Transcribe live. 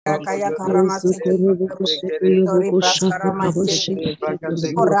kaya karamase tori braskarama seke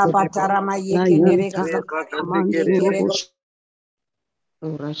ora batarama yekendere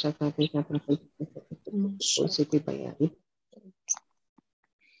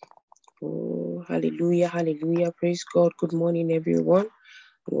Oh, hallelujah, hallelujah. Praise God. Good morning, everyone.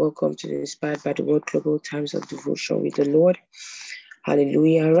 Welcome to the Inspired by the Word Global Times of Devotion with the Lord.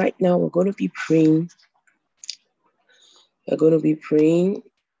 Hallelujah. Right now, we're going to be praying. We're going to be praying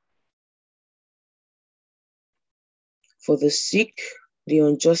for the sick, the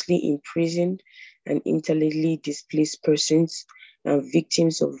unjustly imprisoned, and internally displaced persons and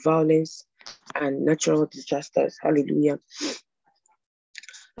victims of violence and natural disasters. Hallelujah.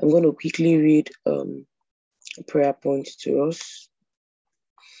 I'm going to quickly read a prayer point to us.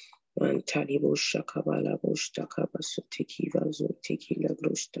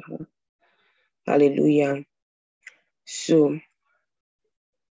 Hallelujah. So,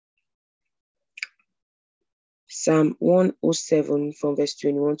 Psalm 107 from verse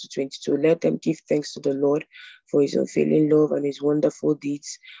 21 to 22. Let them give thanks to the Lord for his unfailing love and his wonderful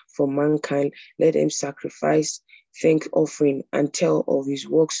deeds for mankind. Let them sacrifice thank offering and tell of his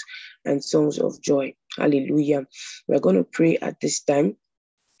works and songs of joy. Hallelujah. We're going to pray at this time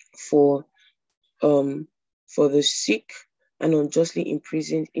for the sick and unjustly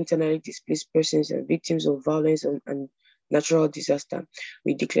imprisoned, internally displaced persons and victims of violence and natural disaster.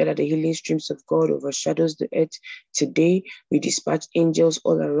 We declare that the healing streams of God overshadows the earth today. We dispatch angels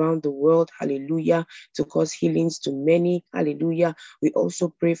all around the world, hallelujah, to cause healings to many, hallelujah. We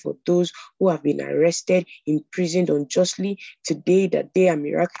also pray for those who have been arrested, imprisoned unjustly today, that they are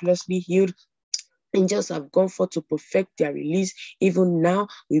miraculously healed. Angels have gone forth to perfect their release. Even now,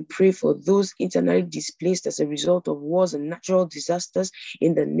 we pray for those internally displaced as a result of wars and natural disasters.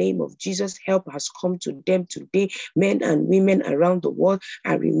 In the name of Jesus, help has come to them today. Men and women around the world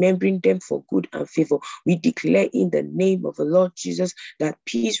are remembering them for good and favor. We declare in the name of the Lord Jesus that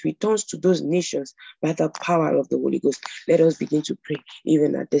peace returns to those nations by the power of the Holy Ghost. Let us begin to pray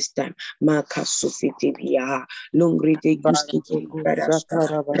even at this time.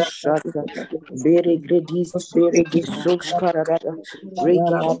 Beregredis, beregesos karada,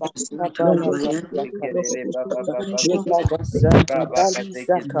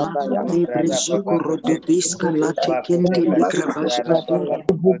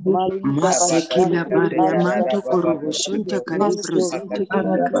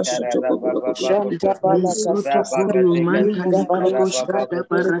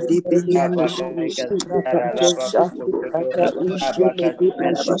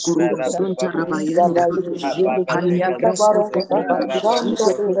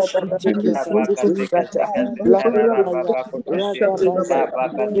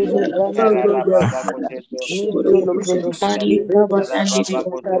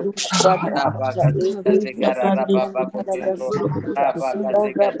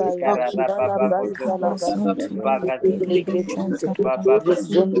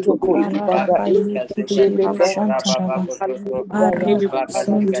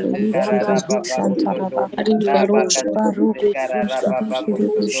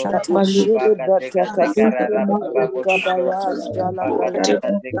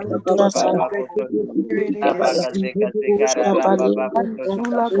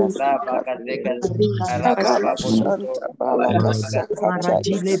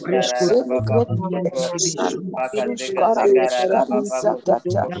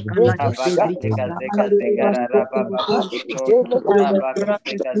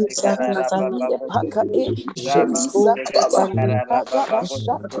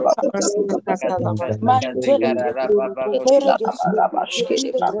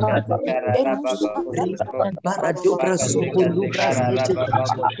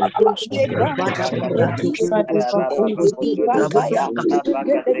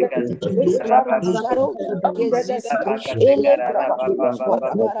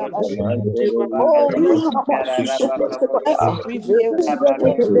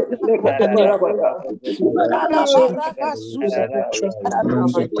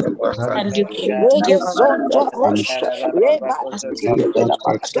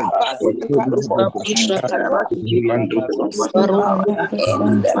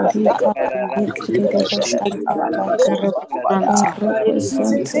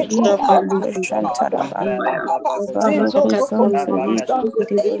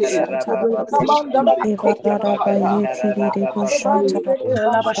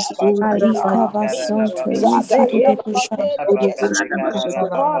 Likabasonto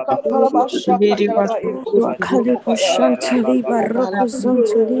Wakalibu Shantali Baroko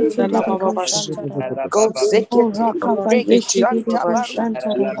Zontoli Kiribu Shantara. Urakaba Yekiribu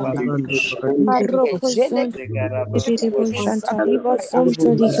Shantara. Baroko Zontoli Shantari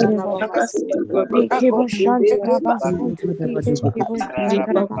Basontoli Kiribu. Likibu Shantara Basontoli Kiribu Shantara.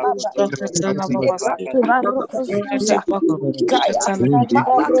 Baroko Zontoli Baroko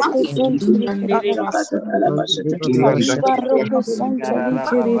Zontoli Kiribu. Baroko Zontoli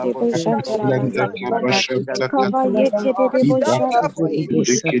Kiribu Shantara. Kavaye kerere boşan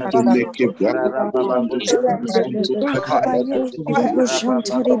Kavaye kerere boşan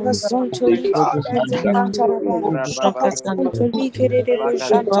tari bason toli taraba bason toli kerere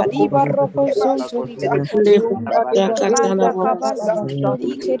boşan tari barroko son toli Rakabazon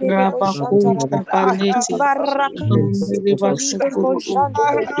toli kerere boşan taraba barraka toli boşan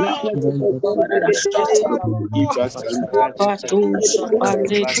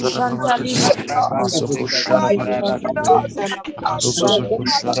Shantali barroko zontoli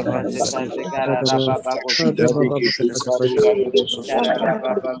kirebo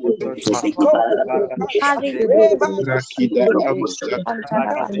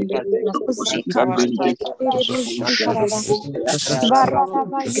shantali radaba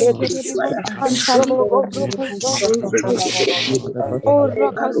yekirebo shantaraba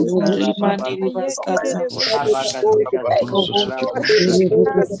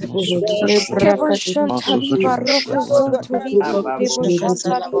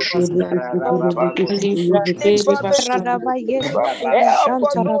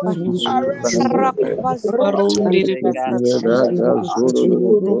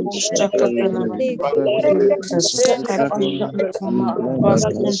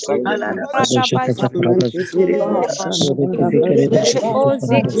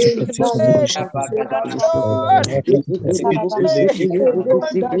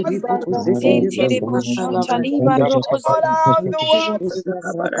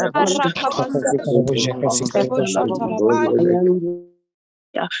rakaba zontoli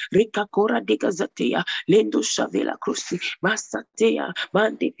Rika Kora Dega Zatea, Lendo Shavela Cruci, Masatea,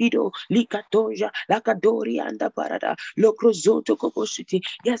 Mandivido, Likatoja, Lakadori and the Parada, Lokrozoto Koposhiti.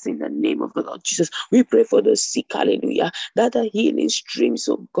 Yes, in the name of the Lord Jesus, we pray for the sick, hallelujah, that the healing streams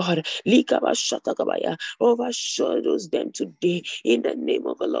of God, Likabashatakabaya, overshadows them today, in the name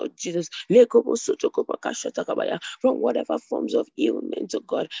of the Lord Jesus, Lekobosotokopakashatakabaya, from whatever forms of ailment, of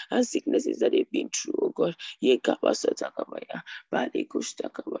God, and sicknesses that they've been through, oh God, Yekabasatakabaya. Bali kushta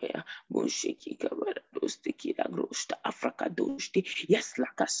kabaya, bushiki kabara, dostiki la grosta, Africa dosti, yes,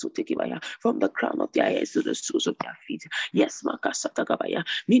 lakasute kibaya, from the crown of their heads to the soles of their feet, yes, makasata kabaya,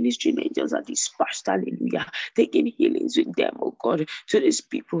 ministry angels are dispatched, hallelujah, taking healings with them, oh God, to these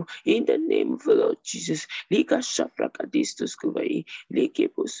people, in the name of the Lord Jesus, Lika Shafraka distus kubai, Leke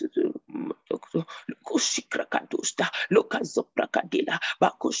Posutu, Doctor, Lukoshikrakatosta, Lokazoprakadila,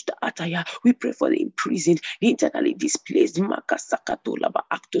 Bakosta Ataya, we pray for the imprisoned, the internally displaced, Makasakatolaba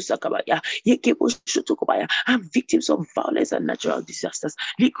Actosakabaya, Yekebo Shotokobaya, and victims of violence and natural disasters.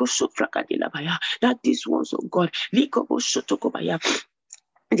 Liko Shofrakadilabaya, that these ones, oh God, Likobo Shotokobaya,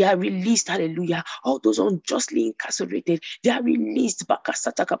 they are released, hallelujah. All those unjustly incarcerated, they are released.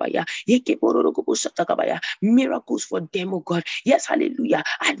 Bakasatakabaya, Yekebororogoboshatakabaya. Miracles for them, oh God. Yes, hallelujah.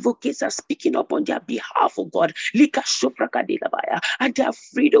 Advocates are speaking up on their behalf, oh God. Likashofrakadilabaya. And they are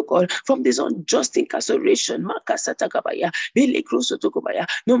freed, oh God, from this unjust incarceration. Makasatakabaya, Belekrosotakabaya.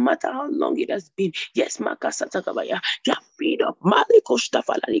 No matter how long it has been. Yes, Makasatakabaya. They are freed up.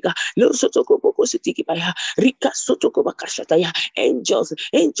 Malekoshtafalaliga. Losotokobokosetikibaya. Rikasotokobakashataya.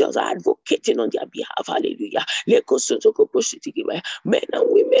 Angels are advocating on their behalf. Hallelujah. Men and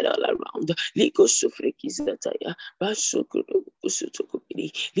women all around. Yes,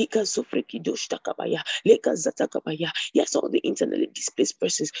 all the internally displaced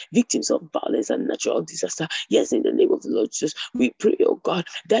persons, victims of violence and natural disaster. Yes, in the name of the Lord Jesus, we pray, oh God,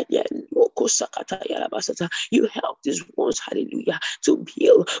 that you help these ones, hallelujah, to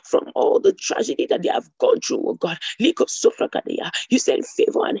heal from all the tragedy that they have gone through, oh God. You send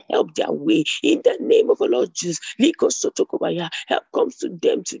favor and help their way in the name of the Lord Jesus. Help comes to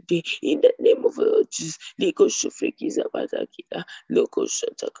them today in the name of the Lord Jesus.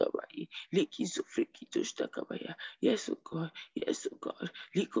 Yes, oh God. Yes, oh God.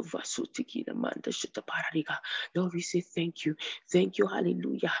 Lord, we say thank you. Thank you,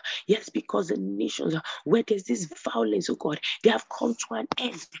 hallelujah. Yes, because the nations where there's this violence, oh God, they have come to an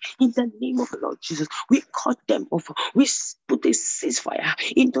end. In the name of the Lord Jesus, we cut them off. We put a ceasefire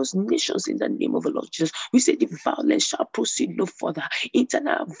in those nations in the name of the Lord Jesus. We say the violence shall proceed no further.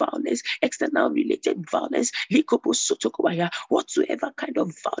 Internal violence, external related violence, whatsoever kind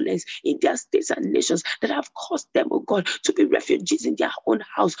of violence in their states and nations that have caused them, oh God, to be refugees in their own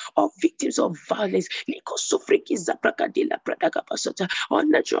house or victims of violence, or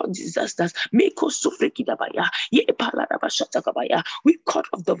natural disasters. We cut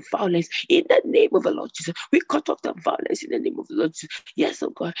off the violence in the name of the Lord Jesus. We cut off the violence in the name of the Lord Jesus. Yes, oh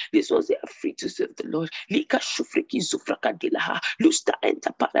God, these ones they are free to serve the Lord.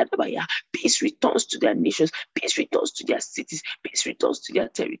 Peace returns to their nations, peace returns to their cities, peace returns to their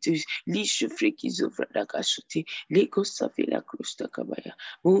territories.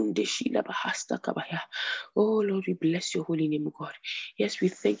 Oh Lord, we bless your holy name, God. Yes, we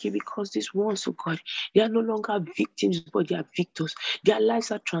thank you because these ones, oh God, they are no longer victims, but they are victors. Their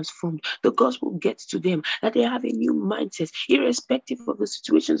lives are transformed. The gospel gets to them, that they have a new mindset, irrespective of the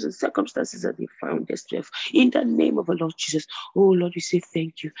situations and circumstances that they found themselves. In the name of the Lord Jesus, oh Lord, we say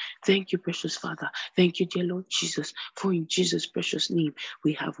thank you. Thank you, precious Father. Thank you, dear Lord Jesus, for in Jesus' precious name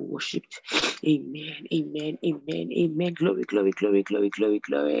we have worshipped. Amen, amen, amen, amen. Glory, glory, glory, glory, glory,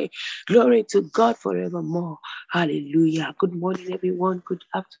 glory. Glory to God forevermore. Hallelujah. Good morning, everyone. Good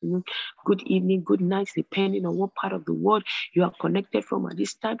afternoon, good evening, good night, depending on what part of the world you are connected from at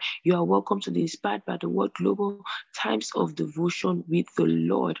this time. You are welcome to the Inspired by the Word Global Times of Devotion with the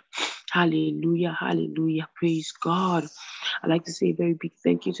Lord. Hallelujah, hallelujah. Praise God. I'd like to say a very big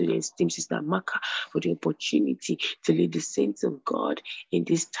thank you to the esteemed Sister Maka for the opportunity to lead the saints of God in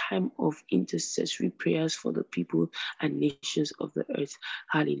this time of intercessory prayers for the people and nations of the earth.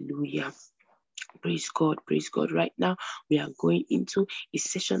 Hallelujah. Praise God, praise God. Right now, we are going into a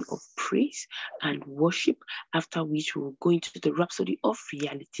session of praise and worship, after which we will go into the Rhapsody of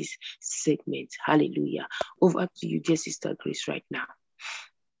Realities segment. Hallelujah. Over to you, dear Sister Grace, right now.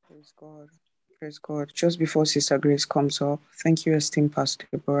 Praise God. Praise God. Just before Sister Grace comes up, thank you, esteemed Pastor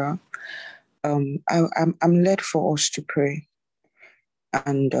Deborah. I'm led for us to pray,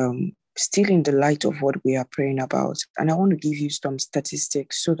 and still in the light of what we are praying about. And I want to give you some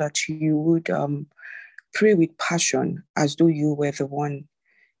statistics so that you would pray with passion as though you were the one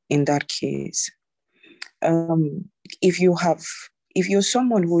in that case. If you're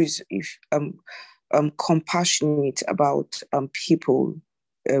someone who is compassionate about people,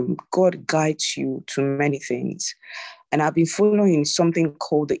 God guides you to many things. And I've been following something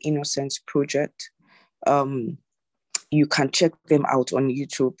called the Innocence Project. You can check them out on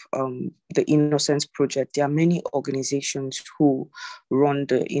YouTube, the Innocence Project. There are many organizations who run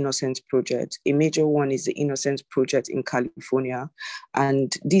the Innocence Project. A major one is the Innocence Project in California.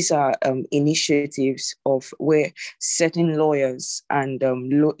 And these are initiatives of where certain lawyers and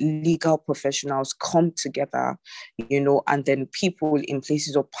legal professionals come together, and then people in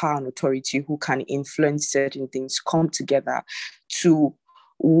places of power and authority who can influence certain things come together to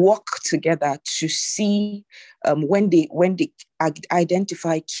work together to see when they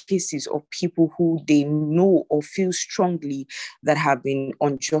identify cases of people who they know or feel strongly that have been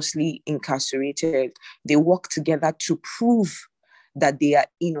unjustly incarcerated. They work together to prove that they are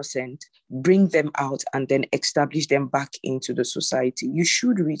innocent, bring them out, and then establish them back into the society. You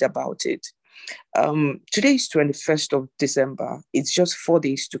should read about it. Today is 21st of December. It's just 4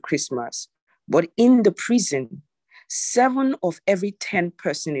 days to Christmas. But in the prison, 7 of every 10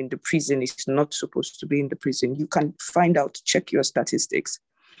 person in the prison is not supposed to be in the prison. You can find out, check your statistics.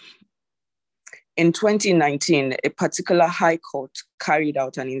 In 2019, a particular high court carried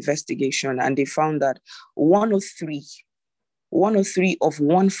out an investigation, and they found that 103 of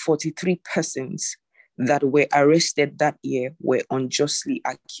 143 persons that were arrested that year were unjustly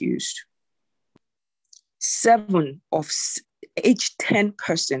accused. 7 of each 10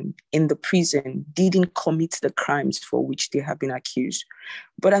 person in the prison didn't commit the crimes for which they have been accused.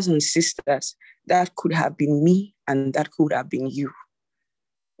 Brothers and sisters, that could have been me, and that could have been you.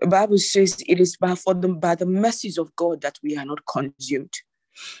 The Bible says it is by the mercies of God that we are not consumed.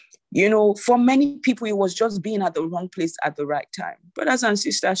 For many people, it was just being at the wrong place at the right time. Brothers and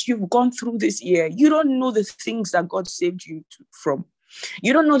sisters, you've gone through this year. You don't know the things that God saved you from.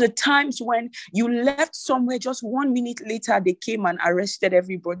 You don't know the times when you left somewhere, just 1 minute later, they came and arrested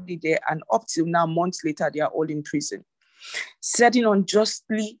everybody there. And up till now, months later, they are all in prison. Certain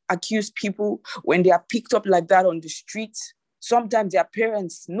unjustly accused people, when they are picked up like that on the streets, sometimes their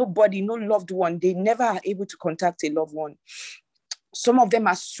parents, nobody, no loved one, they never are able to contact a loved one. Some of them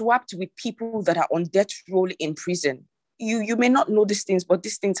are swapped with people that are on death row in prison. you may not know these things, but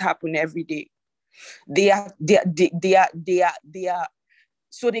these things happen every day.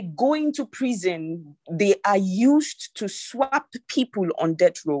 So they go into prison, they are used to swap people on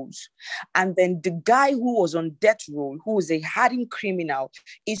death rows. And then the guy who was on death row, who is a hardened criminal,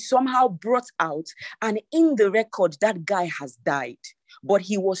 is somehow brought out. And in the record, that guy has died, but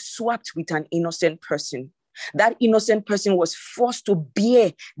he was swapped with an innocent person. That innocent person was forced to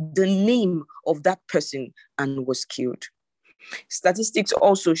bear the name of that person and was killed. Statistics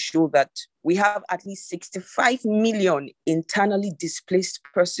also show that we have at least 65 million internally displaced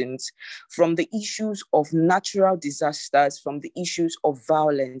persons from the issues of natural disasters, from the issues of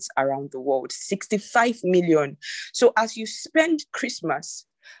violence around the world. 65 million. So as you spend Christmas,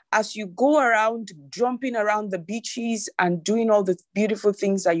 as you go around jumping around the beaches and doing all the beautiful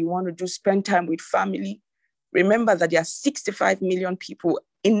things that you want to do, spend time with family, remember that there are 65 million people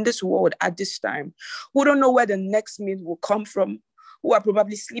in this world at this time who don't know where the next meal will come from, who are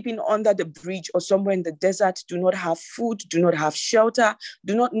probably sleeping under the bridge or somewhere in the desert, do not have food, do not have shelter,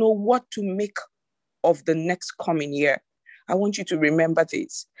 do not know what to make of the next coming year. I want you to remember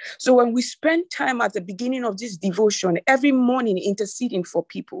this. So when we spend time at the beginning of this devotion, every morning interceding for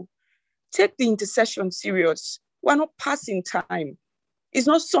people, take the intercession serious. We're not passing time. It's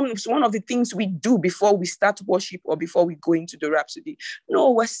not one of the things we do before we start worship or before we go into the Rhapsody.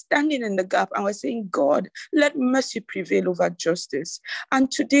 No, we're standing in the gap and we're saying, God, let mercy prevail over justice. And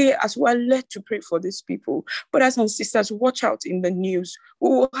today, as we're led to pray for these people, brothers and sisters, watch out in the news. We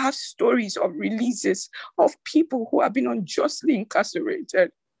will have stories of releases of people who have been unjustly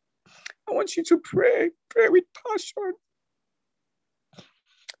incarcerated. I want you to pray with passion.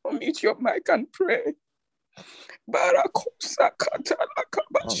 Unmute your mic and pray. Barakosa katala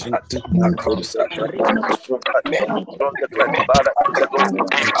kabashata nakosa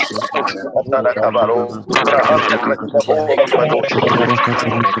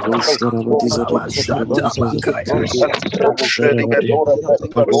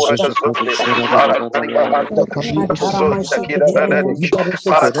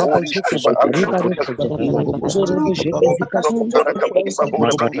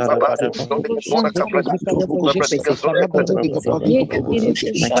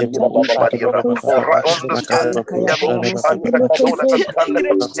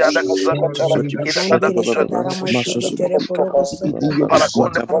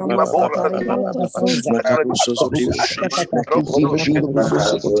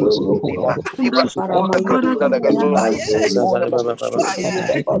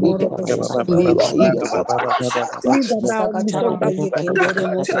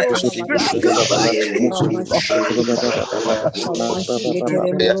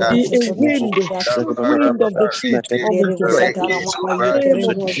wind of the truth coming to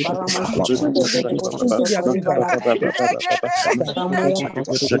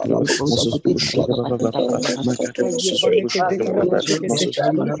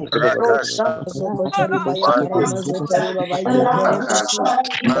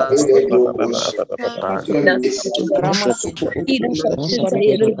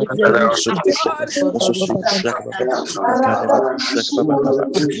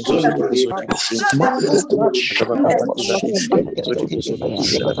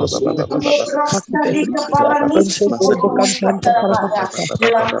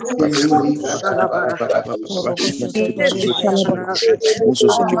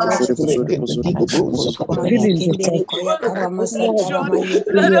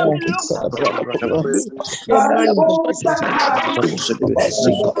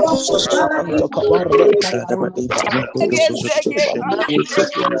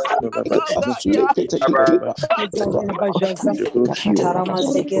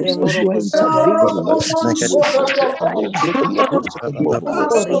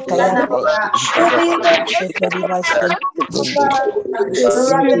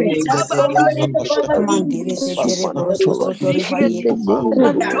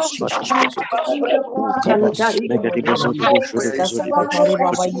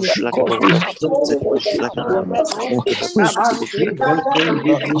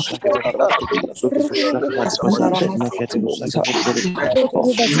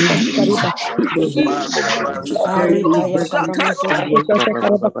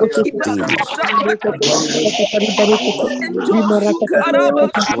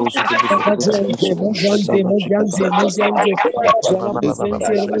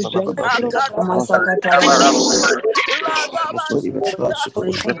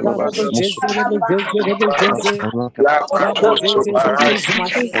us.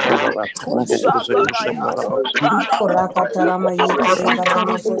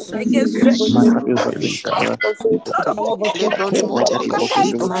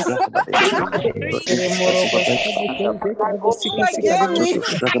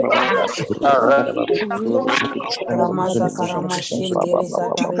 Ramaza Karamashin, there is a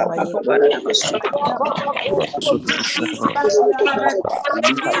Karibaye.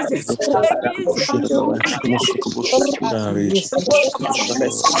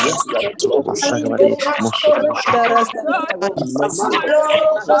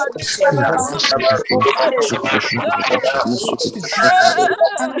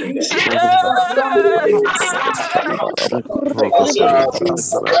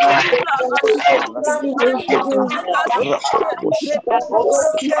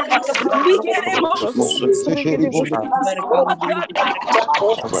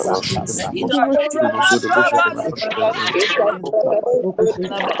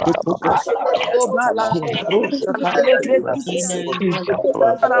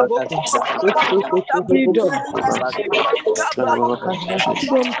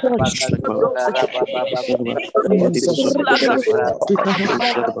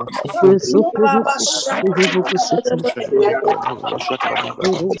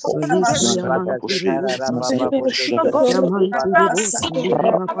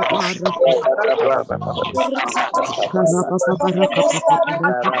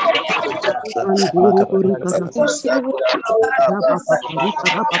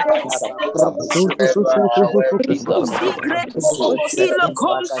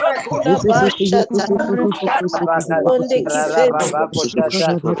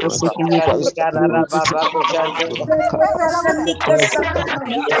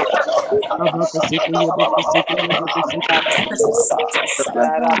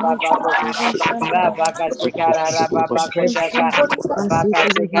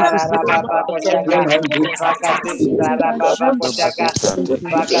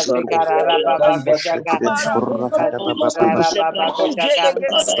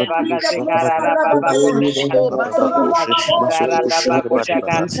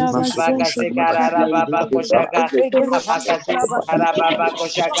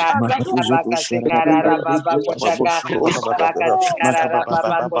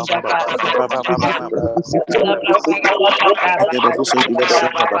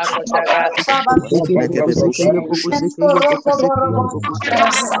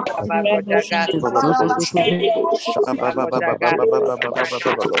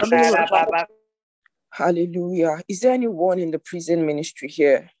 Hallelujah. Is there anyone in the prison ministry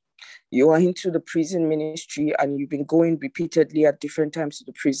here? You are into the prison ministry and you've been going repeatedly at different times to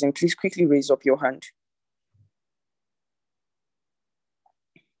the prison. Please quickly raise up your hand.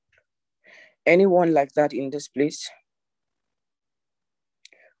 Anyone like that in this place?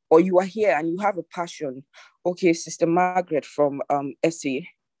 Or you are here and you have a passion. Okay, Sister Margaret from SA.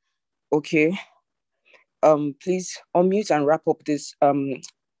 Okay. Please unmute and wrap up this.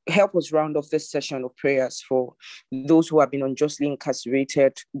 Help us round off this session of prayers for those who have been unjustly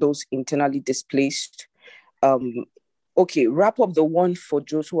incarcerated, those internally displaced. Okay, wrap up the one for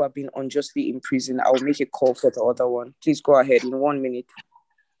those who have been unjustly imprisoned. I'll make a call for the other one. Please go ahead in 1 minute.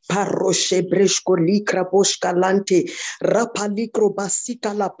 Paroshe breshko likra boshka lante rapa likro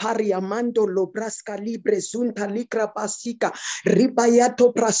basika la pariamando lo braska libre zunta likra basika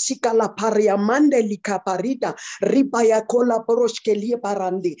ribayato prasika la pariamande likaparida ribayakola broshke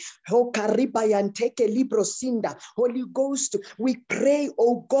libarandi hoka ribayanteke libro sinda. Holy Ghost, we pray,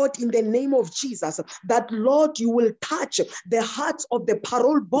 oh God, in the name of Jesus, that Lord, you will touch the hearts of the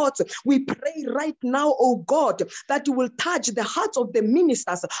parole boards. We pray right now, oh God, that you will touch the hearts of the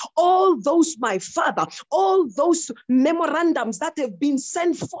ministers. All those, my Father, all those memorandums that have been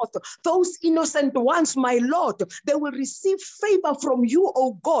sent forth, those innocent ones, my Lord, they will receive favor from you,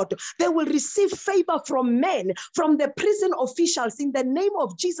 oh God. They will receive favor from men, from the prison officials, in the name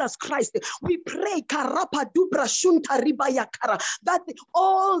of Jesus Christ. We pray that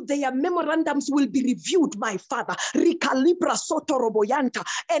all their memorandums will be reviewed, my Father, and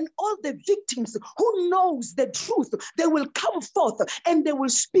all the victims who knows the truth, they will come forth and they will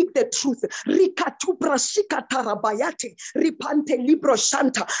speak the truth.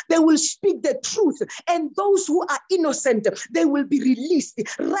 They will speak the truth, and those who are innocent, they will be released.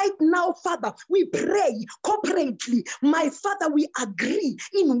 Right now, Father, we pray corporately. My Father, we agree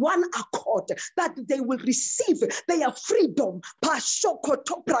in one accord that they will receive their freedom.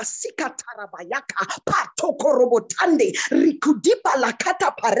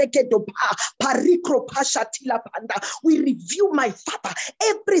 We review, my Father,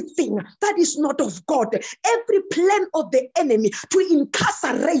 everything that is not of God, every plan of the enemy to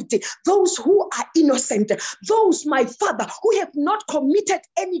incarcerate those who are innocent, those, my Father, who have not committed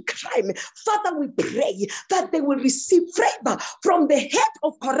any crime. Father, we pray that they will receive favor from the head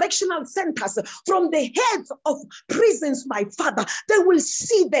of correctional centers, from the heads of prisons, my Father. They will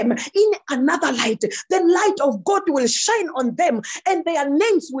see them in another light. The light of God will shine on them, and their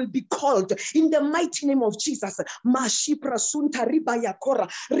names will be called in the mighty name of Jesus. Mashipra sunta ribaya kora,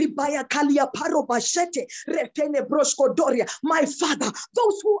 ribaya kalia paro bashete, retene brosko doria. My Father,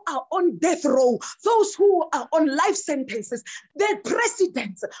 those who are on death row, those who are on life sentences, the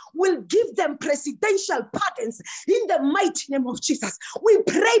presidents will give them presidential pardons in the mighty name of Jesus. We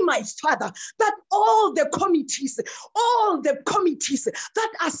pray, my Father, that all the committees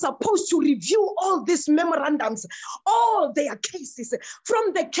that are supposed to review all these memorandums, all their cases,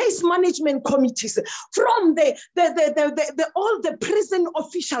 from the case management committees, from all the prison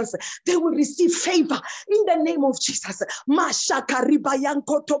officials, they will receive favor in the name of Jesus. Mashaka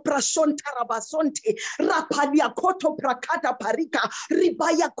ribayanko to prashonta rabasonte, rapalia koto prakata parika,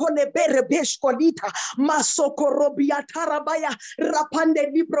 ribaya konebere beshkolita, masoko robia tarabaya,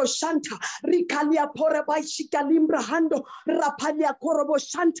 rapande libro shanta, rikalia porabai shikalimbra hando, rapalia korobo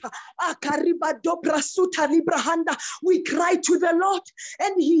shanta, akariba dobra suta libra handa. We cry to the Lord,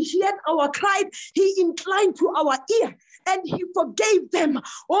 and He heard our cry. He inclined to our ear, and He forgave them.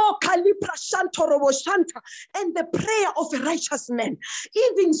 Oh, Kalipra Shanto Robo Shanta. And the prayer of a righteous man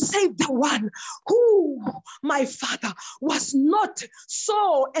even saved the one who, my Father, was not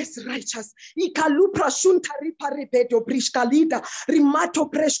so as righteous. Ikalupra Shunta Ripa Repeto Brishkalida, Rimato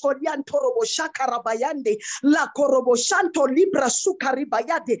Preskorianto Robo Shakarabayande, La Korobo Shanto Libra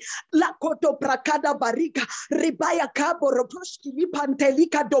Sukaribayade, La Koto Prakada Barika, Ribaya Cabo Roboski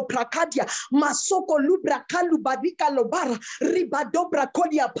Lipantelika do Prakadia, Masoko Lubra Kalu Barika Lobara, Ribadobra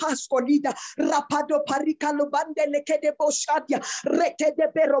Kolia Pascolida, Rapado Parika Lobande Lekede Boshadia, Rekede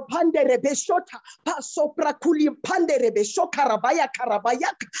Beropande Rebeshota, Paso Prakuli Pande Rebeshoka Rabaya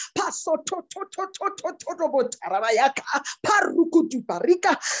Karabayaka, Paso Toto Tarabayaka, Paruku du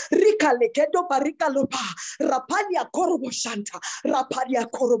Barika, Rika Lekedo Barika Loba, Rapalia Koroboshanta, Rapalia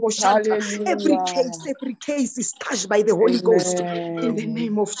Koroboshanta. Every case is touched by the Holy Ghost in the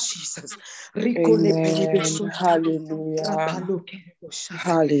name of Jesus. Amen. Hallelujah.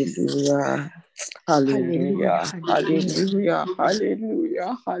 Hallelujah. Hallelujah.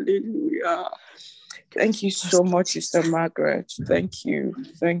 Hallelujah. Hallelujah. Thank you so much, Sister Margaret. Thank you.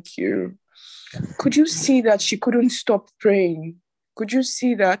 Thank you. Could you see that she couldn't stop praying? Could you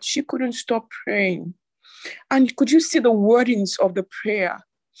see that she couldn't stop praying? And could you see the wordings of the prayer?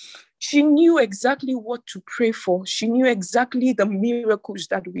 She knew exactly what to pray for. She knew exactly the miracles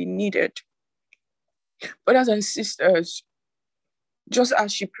that we needed. Brothers and sisters, just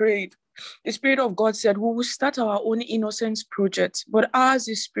as she prayed, the Spirit of God said, we will start our own innocence project, but ours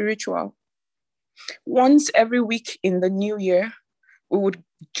is spiritual. Once every week in the new year, we would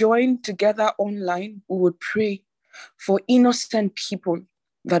join together online. We would pray for innocent people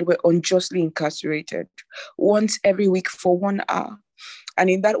that were unjustly incarcerated once every week for 1 hour. And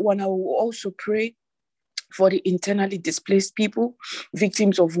in that 1 hour, we will also pray for the internally displaced people,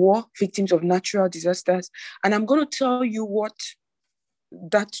 victims of war, victims of natural disasters. And I'm going to tell you what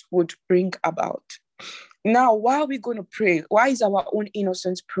that would bring about. Now, why are we going to pray? Why is our own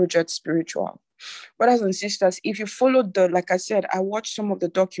innocence project spiritual? Brothers and sisters, if you followed like I said, I watched some of the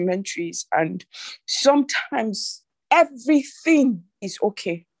documentaries, and sometimes everything is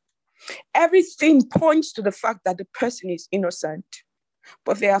okay. Everything points to the fact that the person is innocent.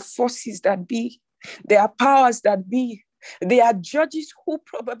 But there are forces that be, there are powers that be, there are judges who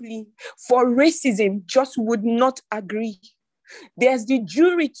probably for racism just would not agree. There's the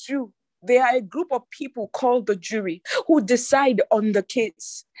jury too. There are a group of people called the jury who decide on the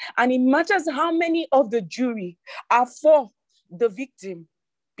case. And it matters how many of the jury are for the victim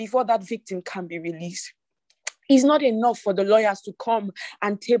before that victim can be released. It's not enough for the lawyers to come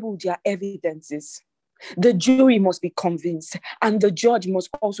and table their evidences. The jury must be convinced, and the judge must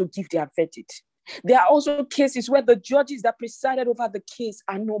also give their verdict. There are also cases where the judges that presided over the case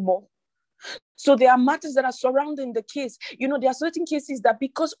are no more. So there are matters that are surrounding the case. You know, there are certain cases that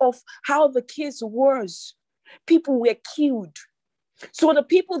because of how the case was, people were killed. So the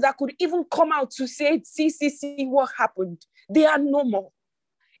people that could even come out to say, see what happened, they are no more.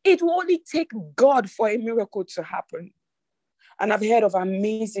 It will only take God for a miracle to happen. And I've heard of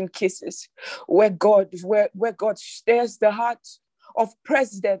amazing cases where God stirs the heart of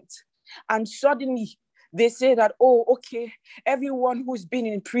presidents, and suddenly they say that, oh, okay, everyone who's been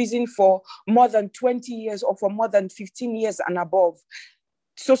in prison for more than 20 years or for more than 15 years and above,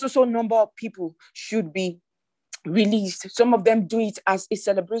 so number of people should be released. Some of them do it as a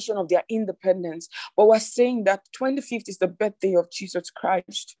celebration of their independence. But we're saying that 25th is the birthday of Jesus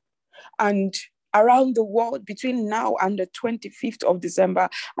Christ. And around the world between now and the 25th of December.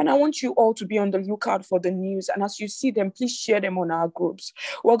 And I want you all to be on the lookout for the news. And as you see them, please share them on our groups.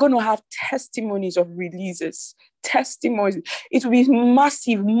 We're going to have testimonies of releases. Testimonies. It will be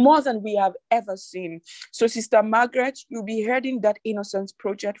massive, more than we have ever seen. So Sister Margaret, you'll be heading that Innocence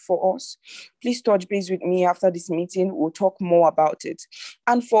Project for us. Please touch base with me after this meeting. We'll talk more about it.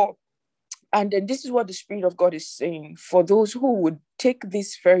 And then this is what the Spirit of God is saying for those who would take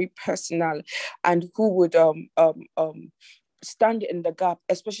this very personal and who would stand in the gap,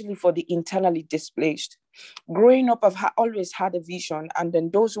 especially for the internally displaced. Growing up, I've always had a vision, and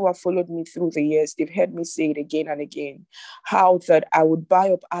then those who have followed me through the years, they've heard me say it again and again, how that I would buy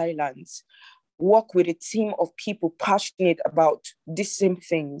up islands, work with a team of people passionate about these same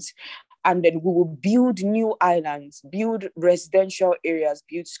things. And then we will build new islands, build residential areas,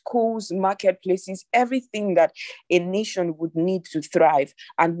 build schools, marketplaces, everything that a nation would need to thrive.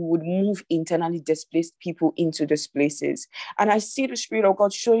 And we would move internally displaced people into these places. And I see the Spirit of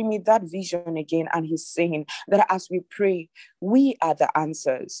God showing me that vision again. And he's saying that as we pray, we are the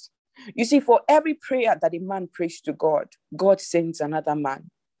answers. You see, for every prayer that a man prays to God, God sends another man.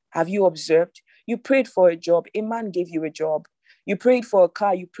 Have you observed? You prayed for a job, a man gave you a job. You prayed for a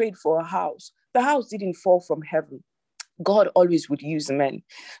car, you prayed for a house. The house didn't fall from heaven. God always would use men.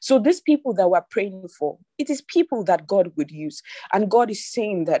 So these people that we're praying for, it is people that God would use. And God is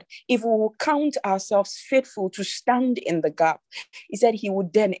saying that if we will count ourselves faithful to stand in the gap, he said he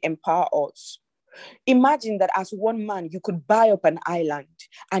would then empower us. Imagine that as one man, you could buy up an island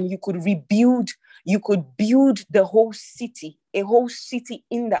and you could rebuild, you could build the whole city, a whole city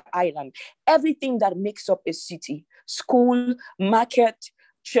in the island. Everything that makes up a city, school, market,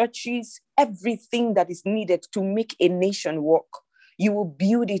 churches, everything that is needed to make a nation work. You will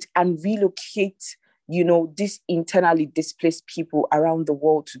build it and relocate, these internally displaced people around the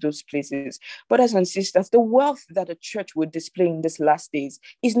world to those places. Brothers and sisters, the wealth that the church will display in these last days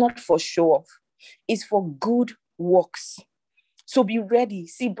is not for show off. Is for good works. So be ready.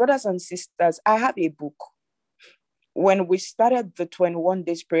 See, brothers and sisters, I have a book. When we started the 21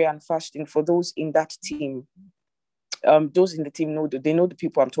 days prayer and fasting for those in that team, those in the team know that they know the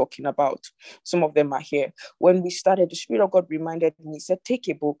people I'm talking about. Some of them are here. When we started, the Spirit of God reminded me, he said, take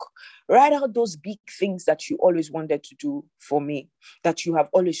a book, write out those big things that you always wanted to do for me, that you have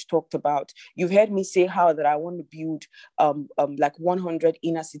always talked about. You've heard me say how that I want to build like 100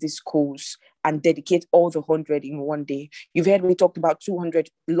 inner city schools and dedicate all the 100 in one day. You've heard me talk about 200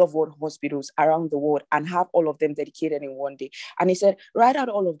 Love World hospitals around the world and have all of them dedicated in one day. And he said, write out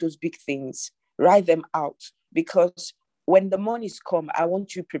all of those big things, write them out. Because when the monies come, I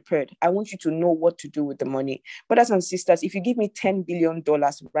want you prepared. I want you to know what to do with the money. Brothers and sisters, if you give me $10 billion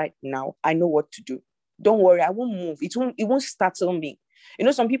right now, I know what to do. Don't worry, I won't move. It won't startle me.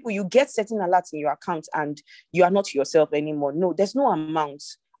 Some people, you get certain alerts in your account and you are not yourself anymore. No, there's no amount.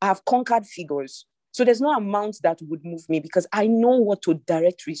 I have conquered figures. So there's no amount that would move me because I know what to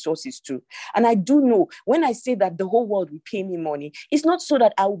direct resources to. And I do know when I say that the whole world will pay me money, it's not so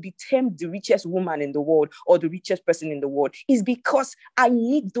that I will be termed the richest woman in the world or the richest person in the world. It's because I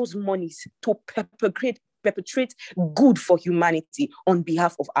need those monies to perpetrate good for humanity on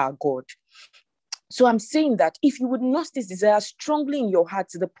behalf of our God. So I'm saying that if you would nurse this desire strongly in your heart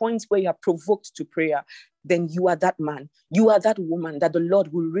to the point where you are provoked to prayer, then you are that man, you are that woman that the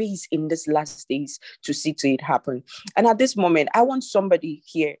Lord will raise in these last days to see to it happen. And at this moment, I want somebody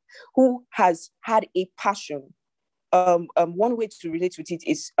here who has had a passion. One way to relate with it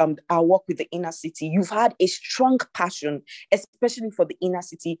is our work with the inner city. You've had a strong passion, especially for the inner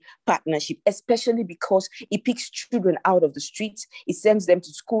city partnership, especially because it picks children out of the streets, it sends them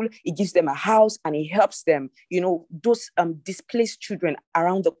to school, it gives them a house, and it helps them, those displaced children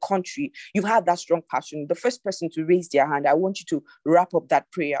around the country. You've had that strong passion. The first person to raise their hand, I want you to wrap up that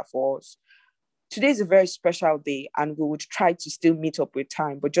prayer for us. Today is a very special day, and we would try to still meet up with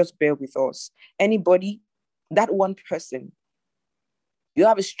time, but just bear with us. Anybody? That one person, you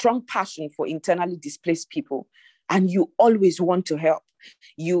have a strong passion for internally displaced people and you always want to help.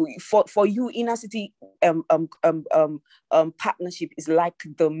 For you, inner city partnership is like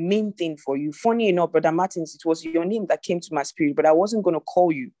the main thing for you. Funny enough, Brother Martins, it was your name that came to my spirit, but I wasn't going to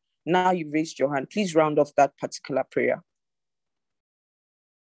call you. Now you've raised your hand. Please round off that particular prayer.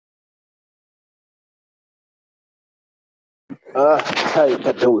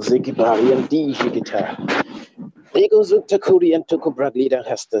 Egozukta kuri and tukubraglida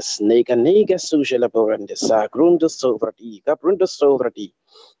has the snake and nega social borandesa, grunda sovrati, gabrunda sovrati.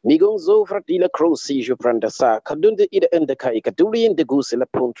 Migon zovrati la croci, juprandasa, kadunda ida and the kai, kaduli in the goose la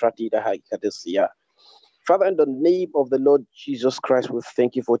puntrati the haikadesia. Father, in the name of the Lord Jesus Christ, we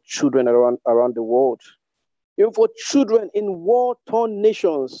thank you for children around the world. Even for children in war-torn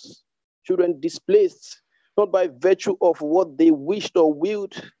nations, children displaced, not by virtue of what they wished or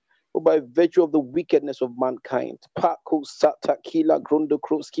willed, but by virtue of the wickedness of mankind.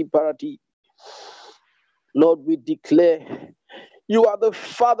 Lord, we declare you are the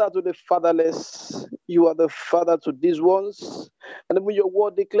father to the fatherless. You are the father to these ones. And when your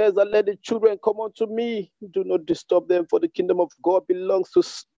word declares that let the children come unto me, do not disturb them, for the kingdom of God belongs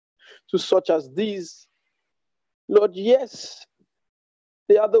to such as these. Lord, yes,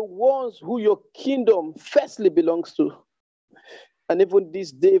 they are the ones who your kingdom firstly belongs to. And even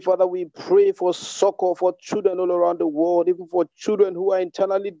this day, Father, we pray for succor for children all around the world, even for children who are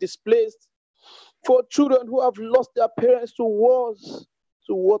internally displaced, for children who have lost their parents to wars,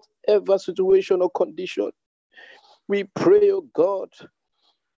 to whatever situation or condition. We pray, oh God,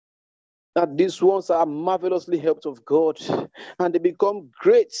 that these ones are marvelously helped of God, and they become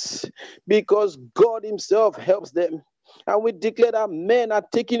great because God himself helps them. And we declare that men are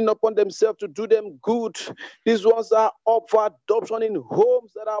taking it upon themselves to do them good. These ones are up for adoption in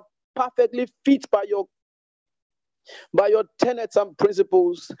homes that are perfectly fit by your tenets and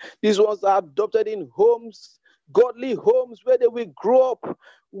principles. These ones are adopted in homes, godly homes, where they will grow up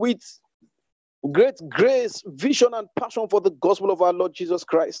with great grace, vision, and passion for the gospel of our Lord Jesus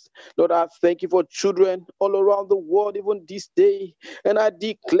Christ. Lord, I thank you for children all around the world, even this day. And I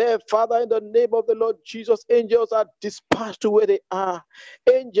declare, Father, in the name of the Lord Jesus, angels are dispatched to where they are.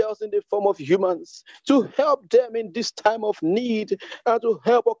 Angels in the form of humans to help them in this time of need and to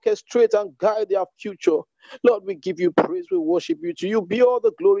help orchestrate and guide their future. Lord, we give you praise, we worship you. To you be all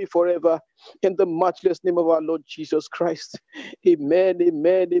the glory forever. In the matchless name of our Lord Jesus Christ. Amen,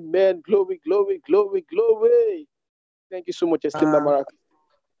 amen, amen. Glory, glory, glory, glory. Thank you so much, esteemed Amarak.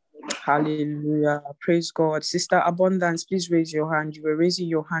 Hallelujah. Praise God. Sister Abundance, please raise your hand. You were raising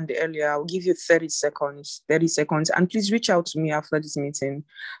your hand earlier. I'll give you 30 seconds. 30 seconds. And please reach out to me after this meeting.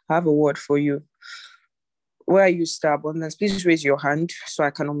 I have a word for you. Where are you, Sister Abundance? Please raise your hand so I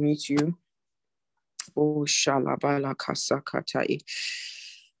can unmute you. Oh, Shalabala Kasakatai.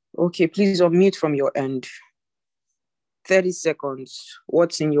 Okay, please unmute from your end. 30 seconds.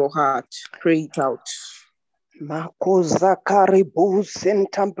 What's in your heart? Pray it out. Makoza karibu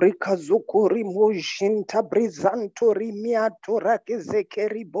sentambrika zukuri mojinta brizanto rimiato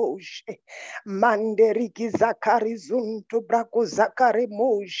rakezekeri boshe manderiki zakari zunto brako zakari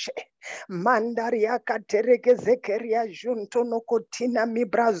moshe mandaria katereke zekeria junto nokotina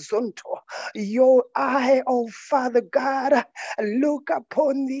mibrazonto. Your eye, oh Father God, look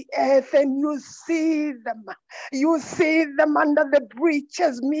upon the earth and you see them. You see them under the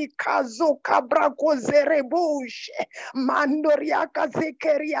breaches. Mikazo kabrako zerebushe mandoriaka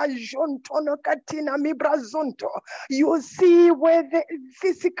zekeria jontono katina mibrazonto. You see where the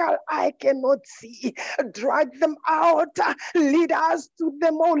physical eye cannot see. Drag them out. Lead us to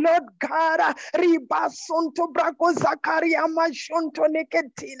them, oh Lord God. Ribasonto brako zakaria mashonto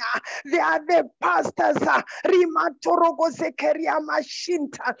neketina. They are the pastors. Rimatorogo zekeria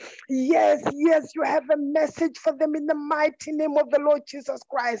mashinta. Yes, you have a message for them in the mighty name of the Lord Jesus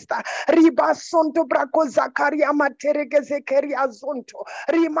Christ. Ribasonto brako zakaria materege zekeria zonto.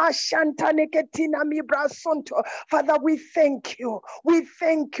 Rimashanta neketina mibrasonto. Father, we thank you. We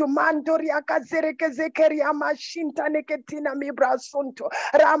thank you. Mandoria kazereke zekeria mashinta neketina mibrasonto.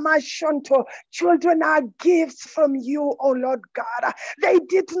 Ramashonto. Children are gifts from you, oh Lord God. They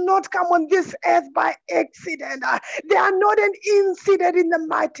did not come on this earth by accident. They are not an incident in the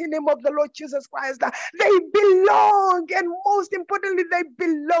mighty name of the Lord Jesus Christ. They belong, and most importantly, they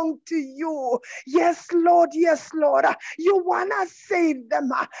belong to you. Yes, Lord. Yes, Lord. You want to save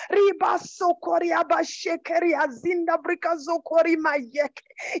them. Riba sokori abashekeri azinda brika zokori mayeke.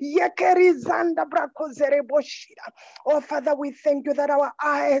 Yekeri zanda brako zereboshira. Oh, Father, we thank you that our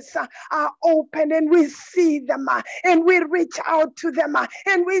eyes are open and we see them and we reach out to them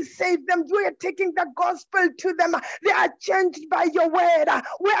and we save them. We are taking the gospel to them. They are changed by your word.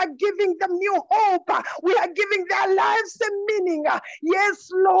 We are giving them new hope. We are giving their lives a meaning. Yes,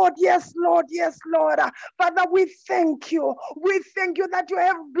 Lord. Yes, Lord. Yes, Lord. Father, we thank you. We thank you that you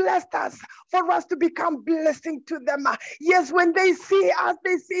have blessed us for us to become blessing to them. Yes, when they see us, they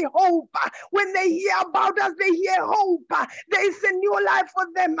they see hope. When they hear about us, they hear hope. There is a new life for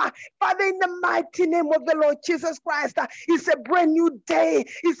them. Father, in the mighty name of the Lord Jesus Christ, it's a brand new day.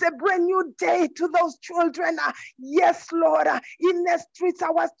 It's a brand new day to those children. Yes, Lord, in the streets,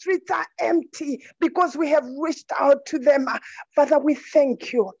 our streets are empty because we have reached out to them. Father, we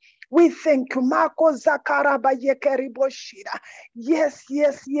thank you. We thank you. Marco Zakaraba Yekeriboshida. Yes,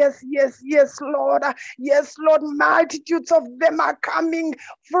 yes, yes, yes, yes, Lord. Yes, Lord. Multitudes of them are coming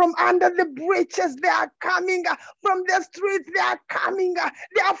from under the bridges. They are coming from the streets. They are coming.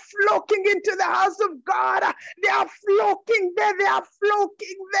 They are flocking into the house of God. They are flocking there. They are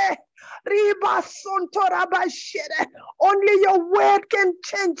flocking there. Only your word can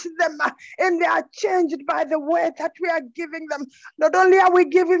change them, and they are changed by the word that we are giving them. Not only are we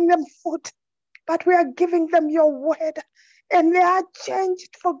giving them food, but we are giving them your word, and they are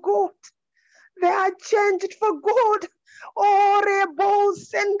changed for good. They are changed for good. Oh,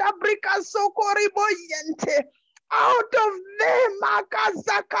 senda brika sokori boyente. Out of them,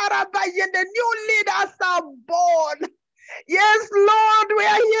 the new leaders are born. Yes, Lord, we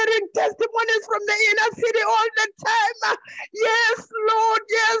are hearing testimonies from the inner city all the time. Yes, Lord,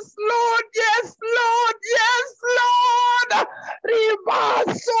 yes, Lord, yes, Lord, yes, Lord.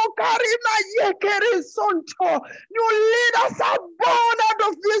 New leaders are born out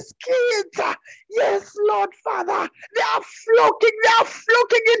of these kids. Yes, Lord, Father, they are flocking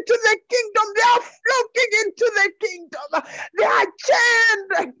into the kingdom. They are flocking into the kingdom. They are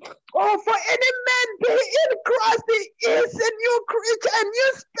chained. Oh, for any man be in Christ, he is a new creature, a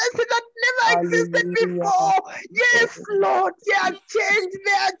new species that never existed before. Yes, Lord, they are changed.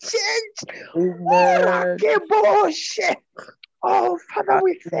 They are changed. Oh, Father,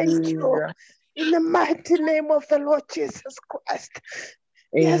 we thank you in the mighty name of the Lord Jesus Christ.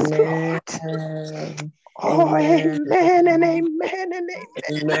 Yes, Lord. Oh, amen and amen and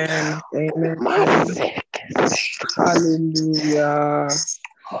amen. Amen. Hallelujah.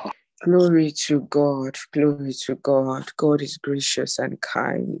 Glory to God. Glory to God. God is gracious and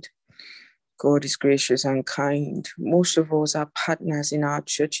kind. God is gracious and kind. Most of us are partners in our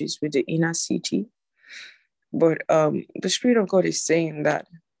churches with the inner city. But the Spirit of God is saying that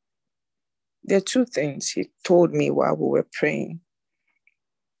there are two things He told me while we were praying.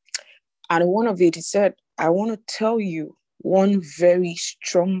 And one of it, He said, I want to tell you one very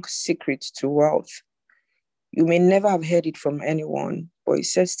strong secret to wealth. You may never have heard it from anyone, but He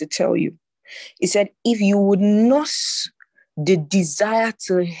says to tell you. He said, if you would nurse the desire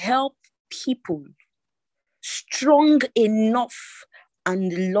to help people strong enough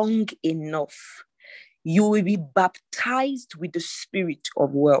and long enough, you will be baptized with the spirit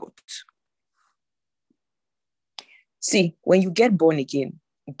of wealth. See, when you get born again,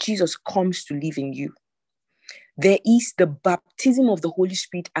 Jesus comes to live in you. There is the baptism of the Holy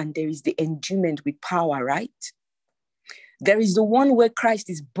Spirit and there is the endowment with power, right? There is the one where Christ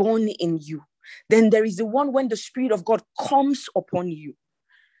is born in you. Then there is the one when the Spirit of God comes upon you.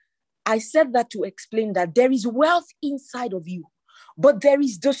 I said that to explain that there is wealth inside of you, but there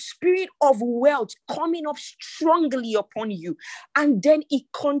is the spirit of wealth coming up strongly upon you. And then it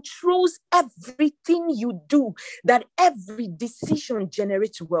controls everything you do, that every decision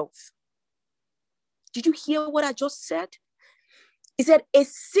generates wealth. Did you hear what I just said? He said, a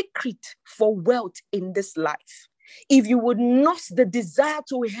secret for wealth in this life. If you would nurse the desire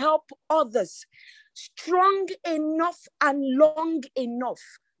to help others strong enough and long enough,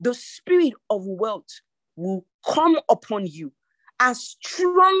 the spirit of wealth will come upon you as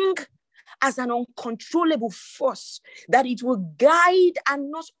strong as an uncontrollable force, that it will guide and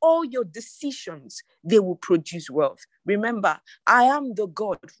not all your decisions. They will produce wealth. Remember, I am the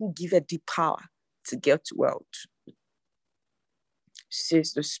God who giveth thee power to get wealth,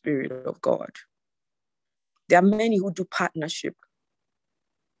 says the Spirit of God. There are many who do partnership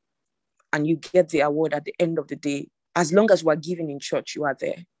and you get the award at the end of the day. As long as we're giving in church, you are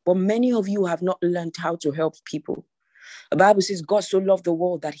there. But many of you have not learned how to help people. The Bible says God so loved the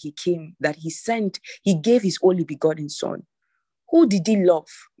world that He came, that He sent, He gave His only begotten Son. Who did He love?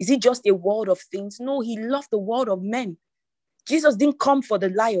 Is it just a world of things? No, He loved the world of men. Jesus didn't come for the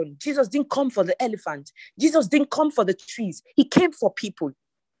lion. Jesus didn't come for the elephant. Jesus didn't come for the trees. He came for people.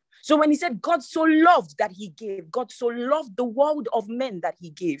 So when He said God so loved that He gave, God so loved the world of men that He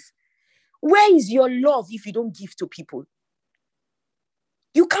gave. Where is your love if you don't give to people?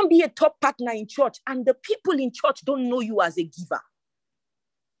 You can't be a top partner in church and the people in church don't know you as a giver.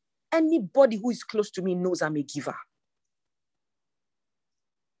 Anybody who is close to me knows I'm a giver.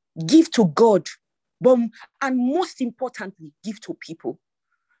 Give to God, and most importantly, give to people.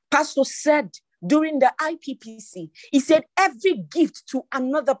 Pastor said during the IPPC. He said, every gift to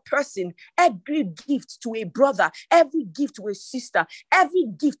another person, every gift to a brother, every gift to a sister, every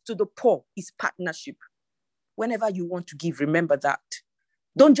gift to the poor is partnership. Whenever you want to give, remember that.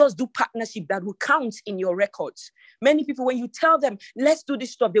 Don't just do partnership that will count in your records. Many people, when you tell them, let's do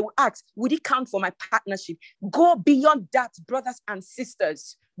this stuff, they will ask, would it count for my partnership? Go beyond that, brothers and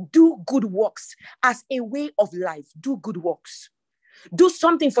sisters. Do good works as a way of life. Do good works. Do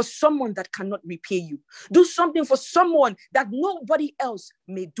something for someone that cannot repay you. Do something for someone that nobody else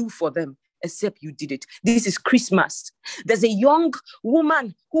may do for them except you did it. This is Christmas. There's a young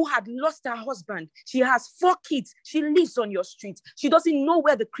woman who had lost her husband. She has 4 kids. She lives on your street. She doesn't know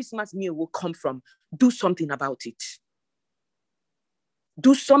where the Christmas meal will come from. Do something about it.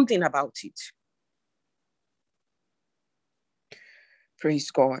 Do something about it. Praise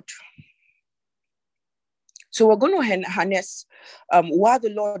God. So we're going to harness while the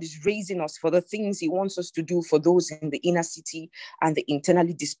Lord is raising us for the things he wants us to do for those in the inner city and the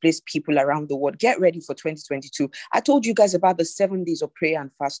internally displaced people around the world. Get ready for 2022. I told you guys about the 7 days of prayer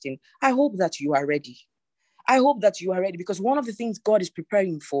and fasting. I hope that you are ready. I hope that you are ready, because one of the things God is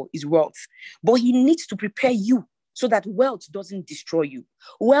preparing for is wealth. But he needs to prepare you so that wealth doesn't destroy you.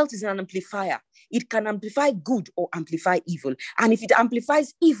 Wealth is an amplifier. It can amplify good or amplify evil. And if it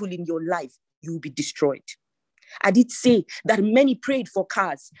amplifies evil in your life, you will be destroyed. I did say that many prayed for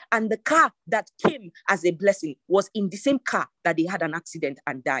cars, and the car that came as a blessing was in the same car that they had an accident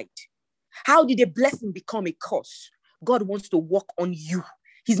and died. How did a blessing become a curse? God wants to work on you.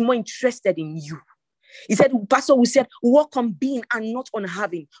 He's more interested in you. He said, Pastor, we said, work on being and not on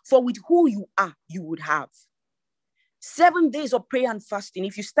having, for with who you are, you would have. 7 days of prayer and fasting.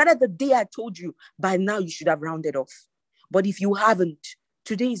 If you started the day I told you, by now you should have rounded off. But if you haven't,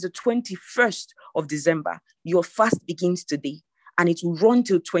 today is the 21st of December. Your fast begins today, and it will run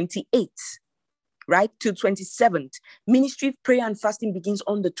till 28th, right? Till 27th. Ministry prayer and fasting begins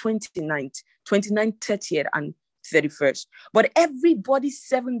on the 29th, 30th, and 31st. But everybody's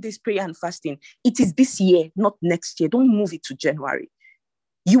 7 days prayer and fasting, it is this year, not next year. Don't move it to January.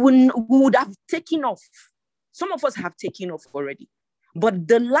 You would have taken off. Some of us have taken off already, but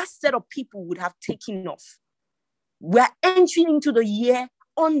the last set of people would have taken off. We're entering into the year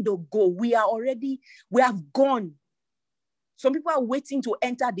on the go. We have gone. Some people are waiting to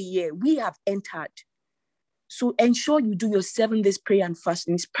enter the year. We have entered. So ensure you do your 7 days prayer and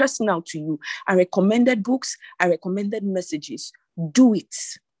fasting. It's personal to you. I recommended books. I recommended messages. Do it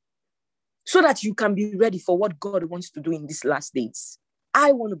so that you can be ready for what God wants to do in these last days.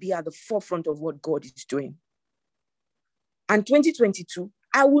 I want to be at the forefront of what God is doing. And 2022,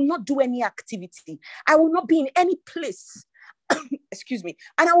 I will not do any activity. I will not be in any place, excuse me,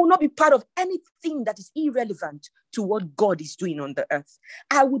 and I will not be part of anything that is irrelevant to what God is doing on the earth.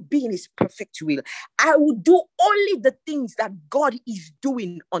 I would be in his perfect will. I will do only the things that God is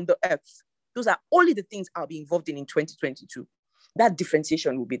doing on the earth. Those are only the things I'll be involved in 2022. That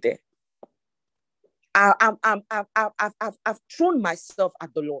differentiation will be there. I've thrown myself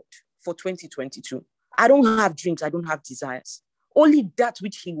at the Lord for 2022. I don't have dreams. I don't have desires. Only that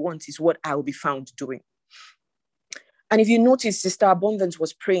which he wants is what I will be found doing. And if you notice, Sister Abundance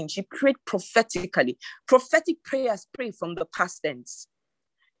was praying. She prayed prophetically. Prophetic prayers pray from the past tense.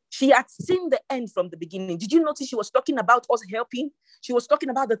 She had seen the end from the beginning. Did you notice she was talking about us helping? She was talking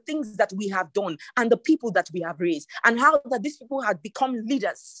about the things that we have done and the people that we have raised and how that these people had become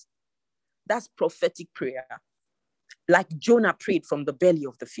leaders. That's prophetic prayer. Like Jonah prayed from the belly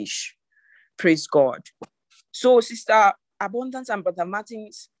of the fish. Praise God. So Sister Abundance and Brother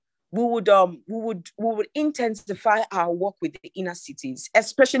Martins, we would intensify our work with the inner cities,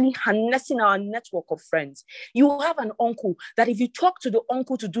 especially harnessing our network of friends. You have an uncle that if you talk to the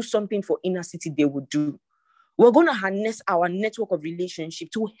uncle to do something for inner city, they would do. We're going to harness our network of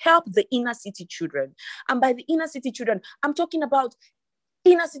relationship to help the inner city children. And by the inner city children, I'm talking about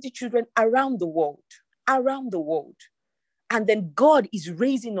inner city children around the world. And then God is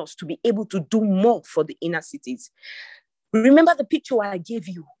raising us to be able to do more for the inner cities. Remember the picture I gave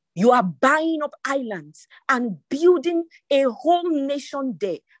you. You are buying up islands and building a whole nation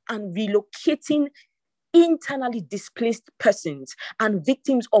there and relocating internally displaced persons and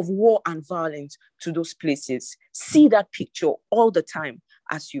victims of war and violence to those places. See that picture all the time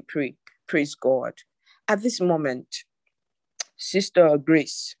as you pray. Praise God. At this moment, Sister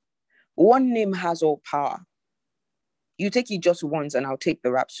Grace, one name has all power. You take it just once and I'll take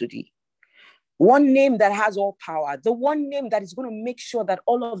the rhapsody. One name that has all power. The one name that is going to make sure that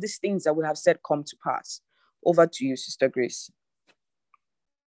all of these things that we have said come to pass. Over to you, Sister Grace.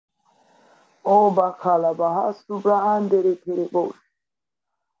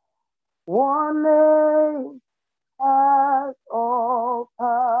 One name has all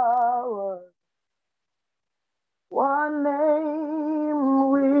power. One name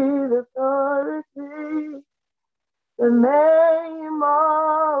with authority. The name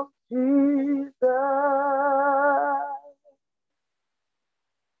of Jesus.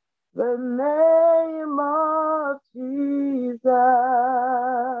 The name of Jesus.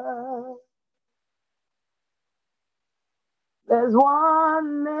 There's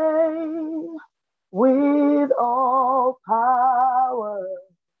one name with all power.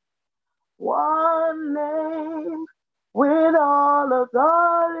 One name with all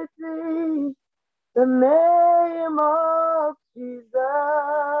authority. The name of Jesus.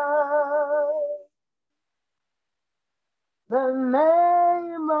 The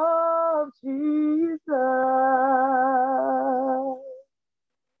name of Jesus.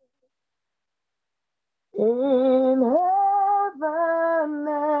 In heaven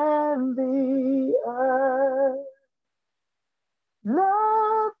and the earth,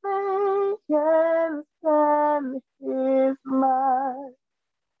 nothing can stand his might.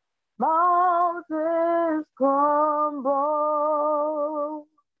 Mountains crumble,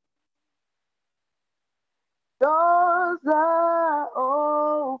 doors are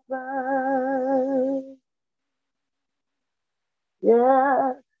open.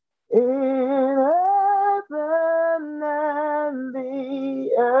 Yeah, in heaven and the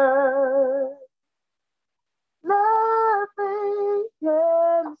earth, nothing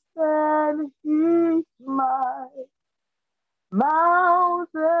can stand his might.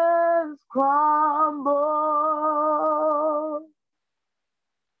 Mountains crumble,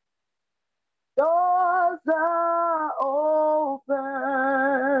 doors are open.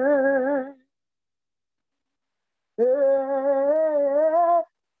 Hey,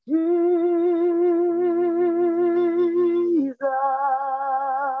 Jesus,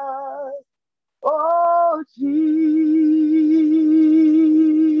 oh Jesus,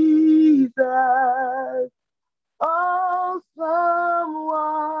 awesome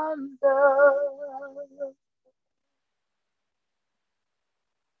wonder,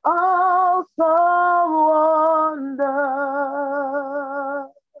 awesome wonder.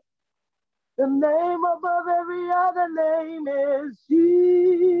 The name above every other name is Jesus.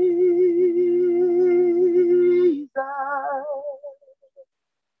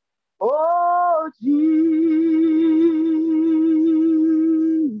 Oh, Jesus,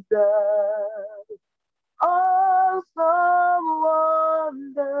 awesome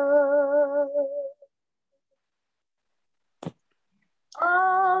wonder.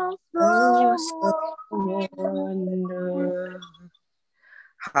 Awesome Wonder.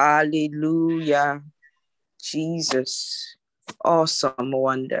 Hallelujah. Jesus, awesome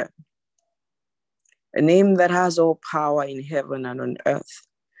wonder. A name that has all power in heaven and on earth.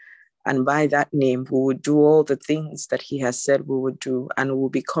 And by that name, we will do all the things that he has said we would do, and will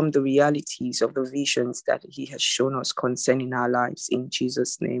become the realities of the visions that he has shown us concerning our lives. In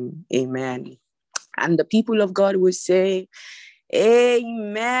Jesus' name, amen. And the people of God will say,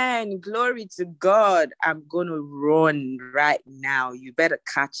 amen. Glory to God. I'm going to run right now. You better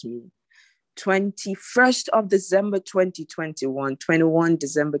catch me. 21st of December 2021, 21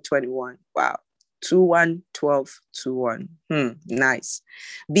 December 21. Wow. 21-12-21. Nice.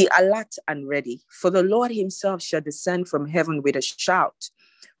 Be alert and ready, for the Lord himself shall descend from heaven with a shout,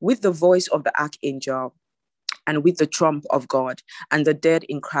 with the voice of the archangel, and with the trump of God, and the dead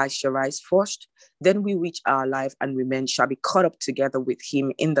in Christ shall rise first. Then we which are alive and remain shall be caught up together with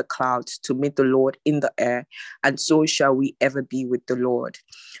him in the clouds to meet the Lord in the air, and so shall we ever be with the Lord.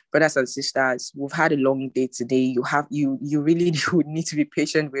 Brothers and sisters, we've had a long day today. You really would need to be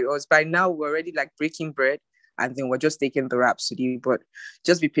patient with us. By now, we're already like breaking bread, and then we're just taking the Rhapsody, but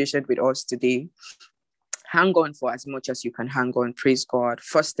just be patient with us today. Hang on for as much as you can hang on. Praise God.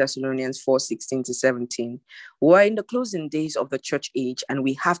 1 Thessalonians 4:16-17. We're in the closing days of the church age, and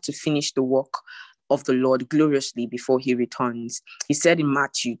we have to finish the work of the Lord gloriously before he returns. He said in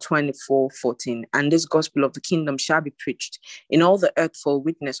Matthew 24:14, and this gospel of the kingdom shall be preached in all the earth for a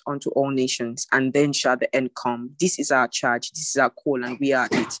witness unto all nations, and then shall the end come. This is our charge, this is our call, and we are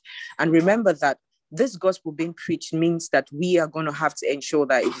it. And remember that this gospel being preached means that we are going to have to ensure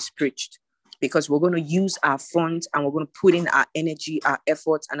that it is preached, because we're going to use our funds and we're going to put in our energy, our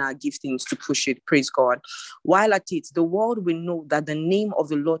efforts, and our giftings to push it. Praise God. While at it, the world will know that the name of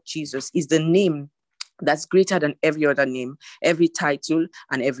the Lord Jesus is the name that's greater than every other name, every title,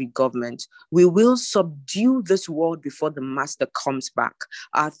 and every government. We will subdue this world before the Master comes back.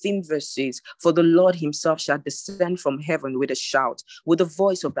 Our theme verse says, "For the Lord himself shall descend from heaven with a shout, with the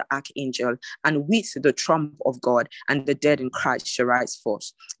voice of the archangel, and with the trump of God, and the dead in Christ shall rise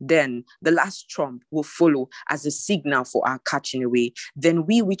first. Then the last trump will follow as a signal for our catching away. Then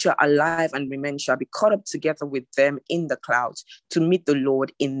we which are alive and remain shall be caught up together with them in the clouds to meet the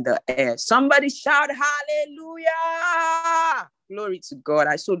Lord in the air." Somebody shout hallelujah! Glory to God.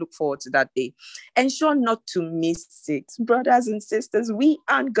 I so look forward to that day. Ensure not to miss it. Brothers and sisters, we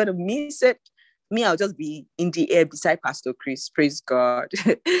aren't going to miss it. Me, I'll just be in the air beside Pastor Chris. Praise God.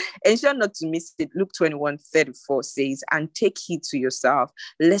 Ensure not to miss it. Luke 21:34 says, "And take heed to yourself,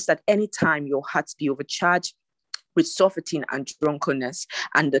 lest at any time your hearts be overcharged with surfeiting and drunkenness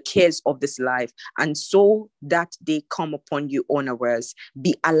and the cares of this life, and so that they come upon you unawares.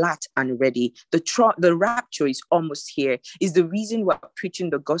 Be alert and ready." The rapture is almost here. Is the reason we're preaching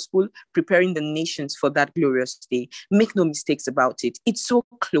the gospel, preparing the nations for that glorious day. Make no mistakes about it. It's so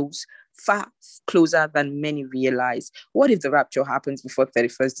close, far closer than many realize. What if the rapture happens before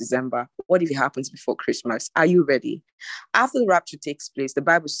 31st December? What if it happens before Christmas? Are you ready? After the rapture takes place, the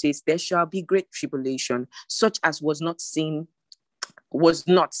Bible says there shall be great tribulation, such as was not since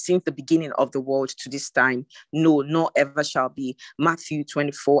the beginning of the world to this time, no, nor ever shall be. Matthew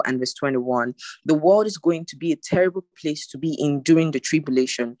 24:21. The world is going to be a terrible place to be in during the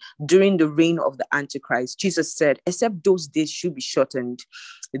tribulation, during the reign of the Antichrist. Jesus said, "Except those days should be shortened,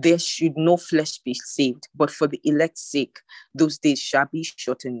 there should no flesh be saved, but for the elect's sake, those days shall be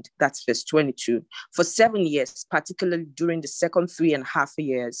shortened." That's verse 22. For 7 years, particularly during the second 3.5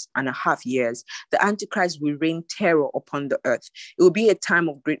 years, the Antichrist will rain terror upon the earth. It will be a time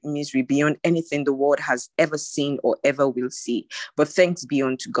of great misery beyond anything the world has ever seen or ever will see. But thanks be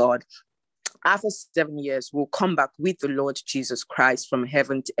unto God. After 7 years, we'll come back with the Lord Jesus Christ from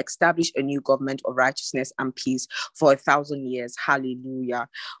heaven to establish a new government of righteousness and peace for 1,000 years. Hallelujah.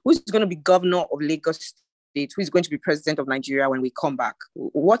 Who's going to be governor of Lagos State? Who is going to be president of Nigeria when we come back?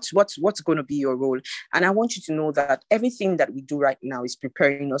 What's going to be your role? And I want you to know that everything that we do right now is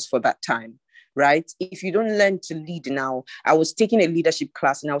preparing us for that time. Right? If you don't learn to lead now, I was taking a leadership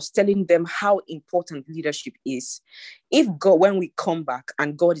class and I was telling them how important leadership is. If God, when we come back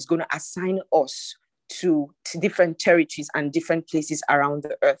and God is going to assign us to different territories and different places around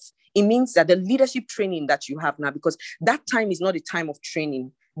the earth, it means that the leadership training that you have now, because that time is not a time of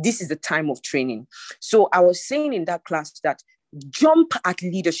training, this is the time of training. So I was saying in that class that jump at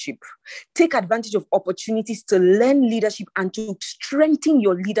leadership. Take advantage of opportunities to learn leadership and to strengthen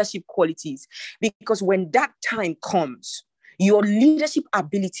your leadership qualities. Because when that time comes, your leadership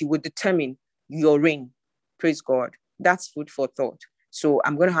ability will determine your reign. Praise God. That's food for thought. So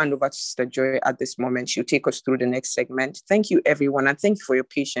I'm going to hand over to Sister Joy at this moment. She'll take us through the next segment. Thank you, everyone. And thank you for your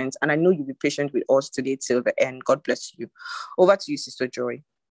patience. And I know you'll be patient with us today till the end. God bless you. Over to you, Sister Joy.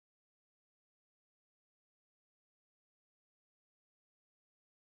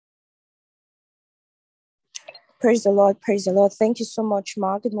 Praise the Lord. Praise the Lord. Thank you so much,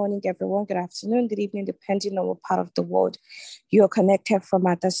 Ma. Good morning, everyone. Good afternoon, good evening, depending on what part of the world you are connected from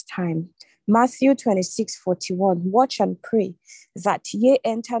at this time. Matthew 26:41. Watch and pray that ye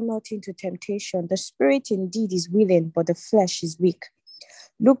enter not into temptation. The spirit indeed is willing, but the flesh is weak.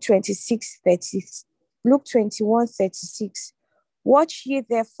 Luke 21:36. Watch ye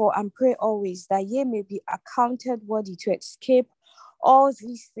therefore and pray always, that ye may be accounted worthy to escape all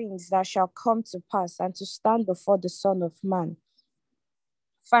these things that shall come to pass and to stand before the Son of Man.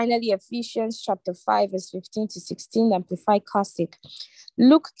 Finally, Ephesians chapter 5, verse 15-16, Amplified Classic.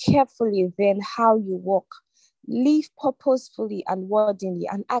 Look carefully then how you walk. Live purposefully and wordingly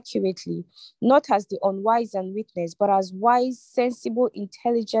and accurately, not as the unwise and witless, but as wise, sensible,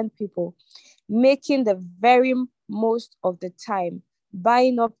 intelligent people, making the very most of the time,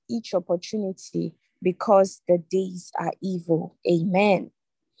 buying up each opportunity, because the days are evil. Amen.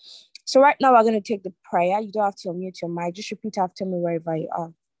 So right now we're going to take the prayer. You don't have to unmute your mic. Just repeat after me wherever you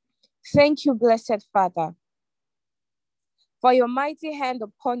are. Thank you, blessed Father, for your mighty hand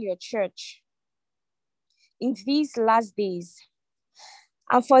upon your church in these last days,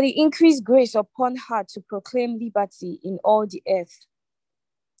 and for the increased grace upon her to proclaim liberty in all the earth.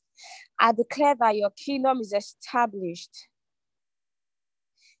 I declare that your kingdom is established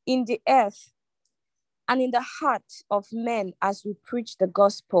in the earth and in the heart of men as we preach the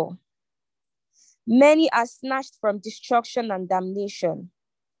gospel. Many are snatched from destruction and damnation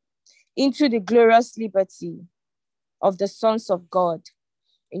into the glorious liberty of the sons of God.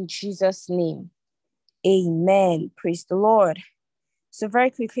 In Jesus' name, amen. Praise the Lord. So very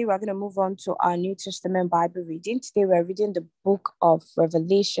quickly, we're going to move on to our New Testament Bible reading. Today, we're reading the book of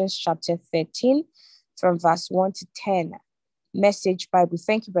Revelations, chapter 13, from verse 1 to 10. Message Bible.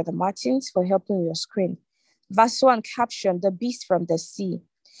 Thank you, Brother Martins, for helping with your screen. Verse 1 caption, the beast from the sea.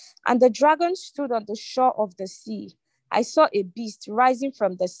 And the dragon stood on the shore of the sea. I saw a beast rising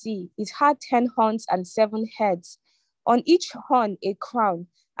from the sea. It had 10 horns and 7 heads. On each horn, a crown,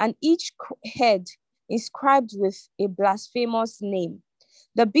 and each head inscribed with a blasphemous name.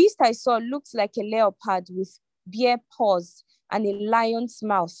 The beast I saw looked like a leopard with bare paws and a lion's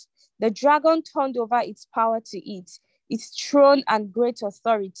mouth. The dragon turned over its power to it, its throne and great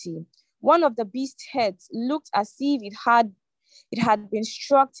authority. One of the beast's heads looked as if it had been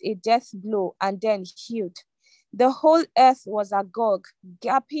struck a death blow and then healed. The whole earth was agog,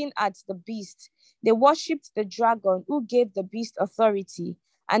 gaping at the beast. They worshipped the dragon who gave the beast authority,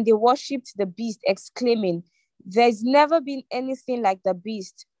 and they worshipped the beast, exclaiming, "There's never been anything like the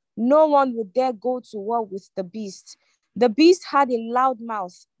beast. No one would dare go to war with the beast." The beast had a loud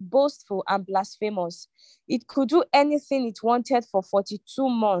mouth, boastful and blasphemous. It could do anything it wanted for 42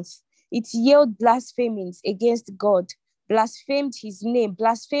 months. It yelled blasphemings against God, blasphemed his name,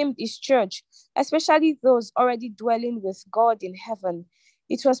 blasphemed his church, especially those already dwelling with God in heaven.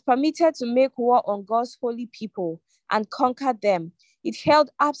 It was permitted to make war on God's holy people and conquer them. It held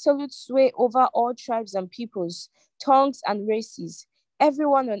absolute sway over all tribes and peoples, tongues and races.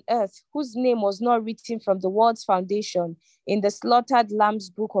 Everyone on earth whose name was not written from the world's foundation in the slaughtered Lamb's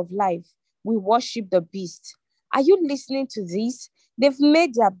book of life, we worship the beast. Are you listening to this? They've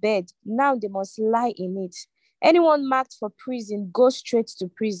made their bed. Now they must lie in it. Anyone marked for prison goes straight to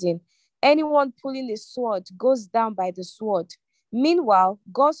prison. Anyone pulling a sword goes down by the sword. Meanwhile,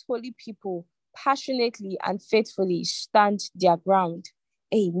 God's holy people passionately and faithfully stand their ground.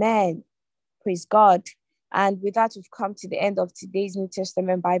 Amen. Praise God. And with that, we've come to the end of today's New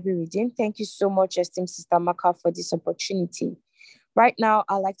Testament Bible reading. Thank you so much, esteemed Sister Maka, for this opportunity. Right now,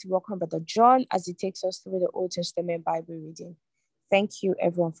 I'd like to welcome Brother John as he takes us through the Old Testament Bible reading. Thank you,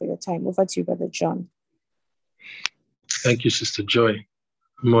 everyone, for your time. Over to you, Brother John. Thank you, Sister Joy.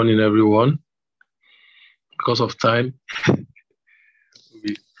 Good morning, everyone. Because of time, we'll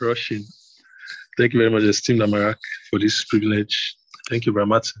be rushing. Thank you very much, esteemed Amarak, for this privilege. Thank you, Brother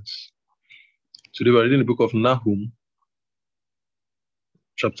Martins. Today we're reading the book of Nahum,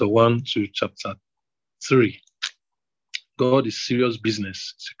 chapter 1 to chapter 3. God is serious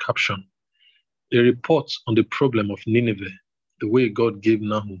business. It's a caption. A report on the problem of Nineveh, the way God gave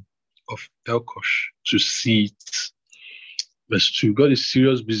Nahum of Elkosh to see it. Verse 2, God is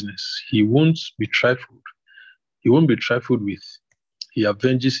serious business. He won't be trifled. He won't be trifled with. He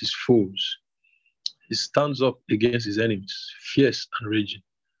avenges his foes. He stands up against his enemies, fierce and raging.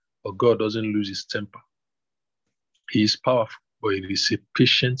 But God doesn't lose his temper. He is powerful, but it is a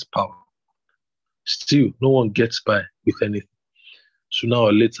patient power. Still, no one gets by with anything. Sooner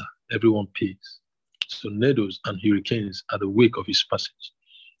or later, everyone pays. Tornadoes and hurricanes are the wake of his passage.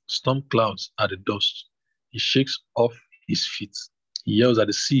 Storm clouds are the dust. He shakes off his feet. He yells at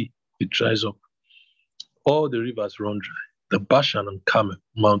the sea, it dries up. All the rivers run dry. The Bashan and Carmel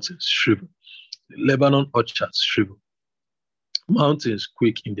mountains shrivel. The Lebanon orchards shrivel. Mountains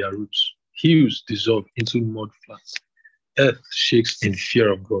quake in their roots. Hills dissolve into mud flats. Earth shakes in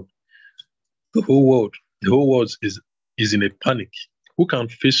fear of God. The whole world is in a panic. Who can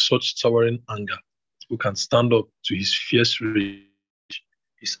face such towering anger? Who can stand up to his fierce rage?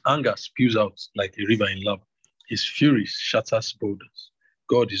 His anger spews out like a river in lava. His fury shatters boulders.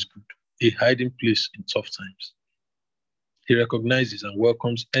 God is good, a hiding place in tough times. He recognizes and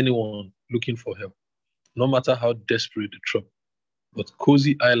welcomes anyone looking for help, no matter how desperate the trouble. But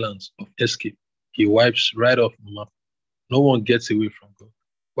cozy islands of escape, he wipes right off the map. No one gets away from God.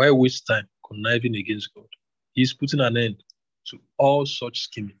 Why waste time conniving against God? He is putting an end to all such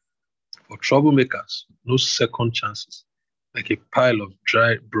scheming. For troublemakers, no second chances, like a pile of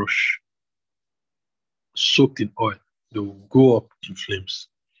dry brush soaked in oil, they will go up in flames.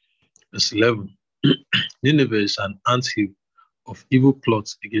 Verse 11, Nineveh is an anthill of evil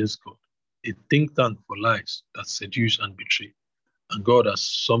plots against God, a think tank for lies that seduce and betray. And God has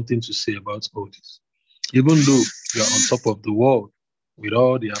something to say about all this. Even though you are on top of the world with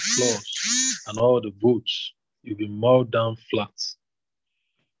all the applause and all the votes, you'll be mauled down flat.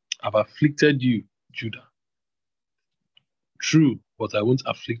 I've afflicted you, Judah. True, but I won't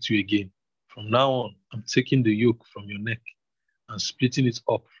afflict you again. From now on, I'm taking the yoke from your neck and splitting it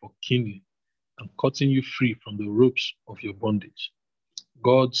up for kindling and cutting you free from the ropes of your bondage.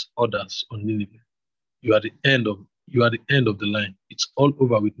 God's orders on Nineveh. You are the end of the line. It's all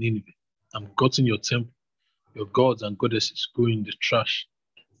over with Nineveh. I'm gutting your temple. Your gods and goddesses go in the trash.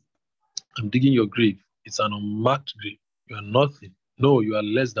 I'm digging your grave. It's an unmarked grave. You are nothing. No, you are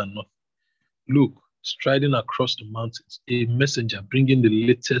less than nothing. Look, striding across the mountains, a messenger bringing the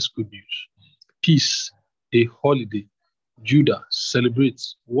latest good news. Peace, a holiday. Judah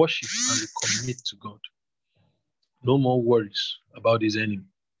celebrates, worship, and recommit to God. No more worries about his enemy.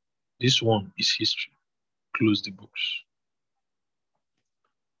 This one is history. Close the books.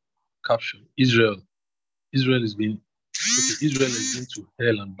 Caption: Israel has been to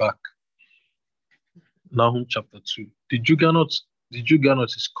hell and back. Nahum chapter 2. The juggernaut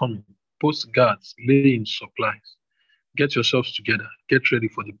is coming. Post guards, lay in supplies. Get yourselves together. Get ready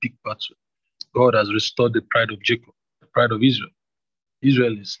for the big battle. God has restored the pride of Jacob, the pride of Israel.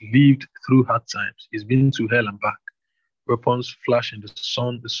 Israel has lived through hard times. He's been to hell and back. Weapons flash in the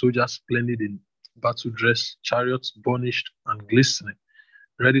sun, the soldiers splendid in battle dress, chariots burnished and glistening,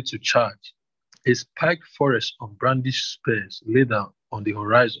 ready to charge. A spiked forest of brandished spears lay down on the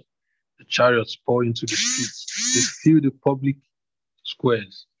horizon. The chariots pour into the streets. They fill the public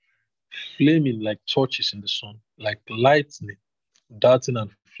squares, flaming like torches in the sun, like lightning, darting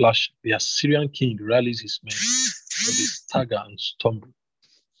and flashing. The Assyrian king rallies his men, but they stagger and stumble.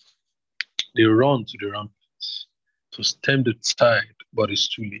 They run to the ramparts to stem the tide, but it's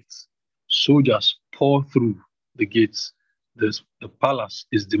too late. Soldiers pour through the gates. The palace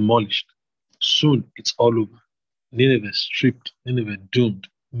is demolished. Soon it's all over. Nineveh stripped, Nineveh doomed,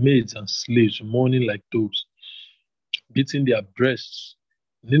 maids and slaves mourning like doves, beating their breasts.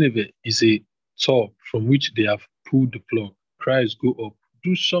 Nineveh is a top from which they have pulled the plug. Cries go up,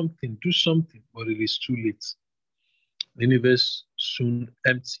 do something, but it is too late. Nineveh's soon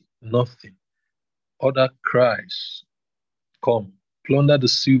empty, nothing. Other cries come, plunder the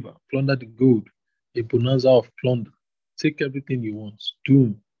silver, plunder the gold, a bonanza of plunder. Take everything you want.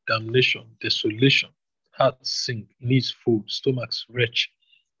 Doom, damnation, desolation. Hearts sink, knees fold, stomachs retch,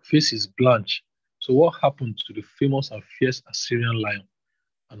 faces blanch. So what happened to the famous and fierce Assyrian lion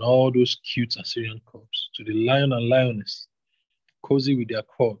and all those cute Assyrian cubs? To the lion and lioness, cozy with their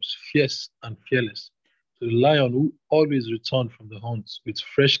cubs, fierce and fearless. To the lion who always returned from the hunt with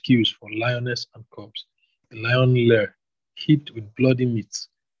fresh kills for lioness and cubs. The lion lair, heaped with bloody meat,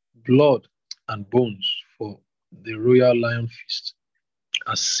 blood and bones for the royal lion feast.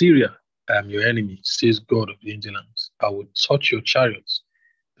 Assyria, I am your enemy, says God of the angel armies. I will touch your chariots.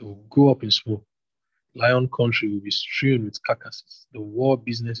 They will go up in smoke. Lion country will be strewn with carcasses. The war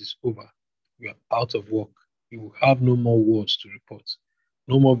business is over. You are out of work. You will have no more wars to report,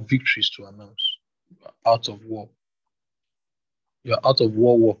 no more victories to announce. You are out of war. You are out of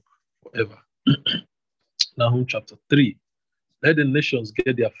war work forever. Nahum chapter 3. Let the nations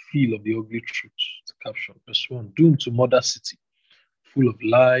get their feel of the ugly truth. The caption, verse 1. Doomed to murder city, full of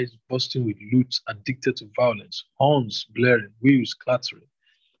lies, bursting with loot, addicted to violence, horns blaring, wheels clattering,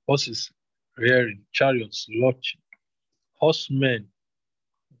 horses rearing, chariots lurching, horsemen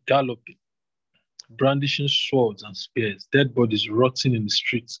galloping, brandishing swords and spears, dead bodies rotting in the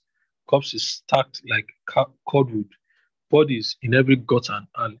streets, corpses stacked like cordwood, bodies in every gutter and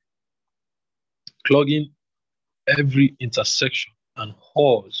alley, clogging every intersection, and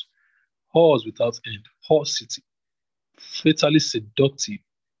whores without end, whore city, fatally seductive.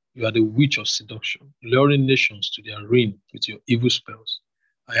 You are the witch of seduction, luring nations to their reign with your evil spells.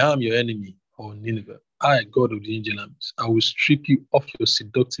 I am your enemy, O Nineveh. I, God of the angel armies, I will strip you off your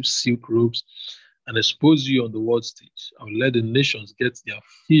seductive silk robes and expose you on the world stage. I will let the nations get their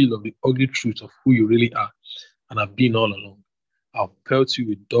feel of the ugly truth of who you really are and have been all along. I'll pelt you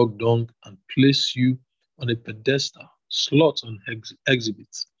with dog dung and place you on a pedestal, slot on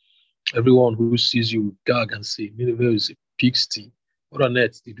exhibit. Everyone who sees you will gag and say, Nineveh is a pigsty. What on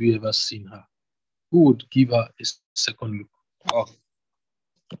earth did we ever see in her? Who would give her a second look? Wow.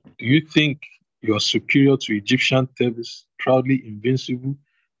 Do you think you are superior to Egyptian Thebes, proudly invincible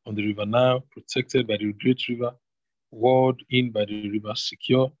on the river Nile, protected by the great river, walled in by the river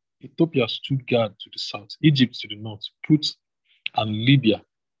secure? Ethiopia stood guard to the south, Egypt to the north, Put and Libya,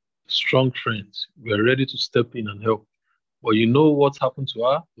 strong friends, were ready to step in and help. But you know what happened to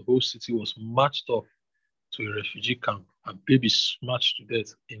her? The whole city was marched off to a refugee camp. Her baby smashed to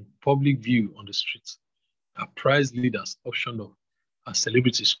death in public view on the streets. Her prize leaders auctioned off. Her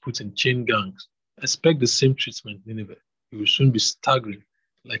celebrities put in chain gangs. Expect the same treatment, Nineveh. You will soon be staggering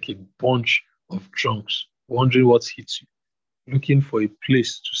like a bunch of drunks, wondering what hits you, looking for a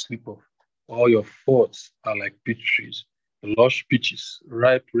place to sleep off. All your thoughts are like peach trees, the lush peaches,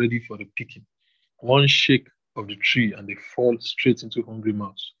 ripe, ready for the picking. One shake of the tree and they fall straight into hungry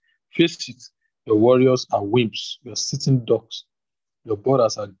mouths. Face it, your warriors are wimps, your sitting ducks. Your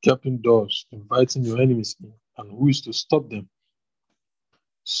borders are gaping doors, inviting your enemies in. and who is to stop them?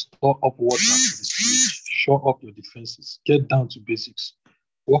 Store up water for the spillage. Shore up your defenses. Get down to basics.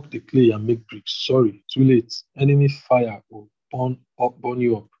 Walk the clay and make bricks. Sorry, too late. Enemy fire will burn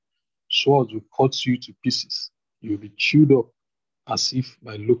you up. Swords will cut you to pieces. You will be chewed up as if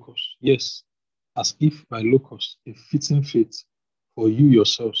by locusts. Yes, as if by locusts, a fitting fate, for you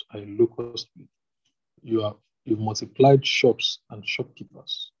yourselves are a locust plague. You've multiplied shops and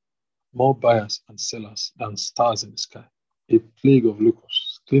shopkeepers, more buyers and sellers than stars in the sky. A plague of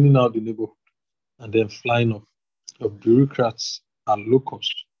locusts, cleaning out the neighborhood and then flying off. Your bureaucrats are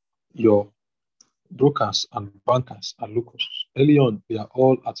locusts. Your brokers and bankers are locusts. Early on, they are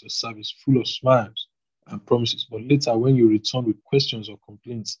all at your service, full of smiles and promises. But later, when you return with questions or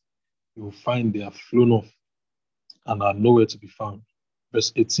complaints, you will find they have flown off and are nowhere to be found.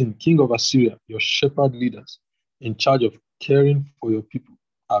 Verse 18, King of Assyria, your shepherd leaders in charge of caring for your people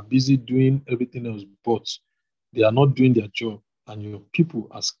are busy doing everything else, but they are not doing their job, and your people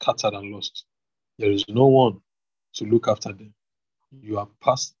are scattered and lost. There is no one to look after them. You are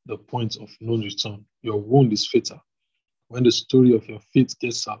past the point of no return. Your wound is fatal. When the story of your fate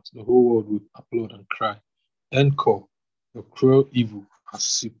gets out, the whole world will applaud and cry. Encore, your cruel evil has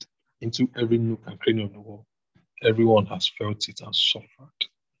seeped into every nook and cranny of the world. Everyone has felt it and suffered.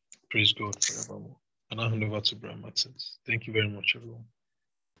 Praise God forevermore. And I hand over to Brian Martins. Thank you very much, everyone.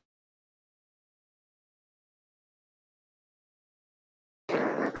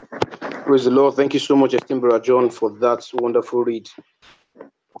 Praise the Lord. Thank you so much, esteemed Brother John, for that wonderful read.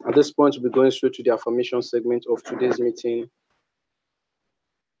 At this point, we'll be going straight to the affirmation segment of today's meeting.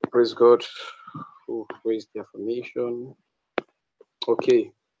 Praise God. Oh, praise the affirmation.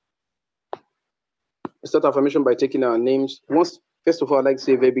 Okay. Let's start affirmation by taking our names. First of all, I'd like to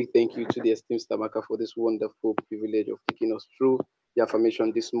say a very big thank you to the esteemed Stamaka for this wonderful privilege of taking us through the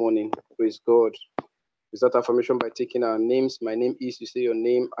affirmation this morning. Praise God. We start affirmation by taking our names. My name is, you say your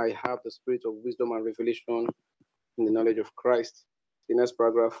name. I have the spirit of wisdom and revelation in the knowledge of Christ. The next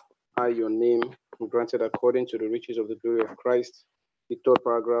paragraph, I, your name, am granted according to the riches of the glory of Christ. The third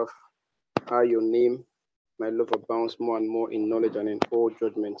paragraph, I, your name, my love abounds more and more in knowledge and in all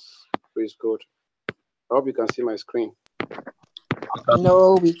judgments. Praise God. I hope you can see my screen.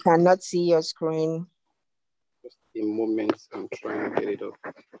 No, we cannot see your screen. Just a moment, I'm trying to get it up.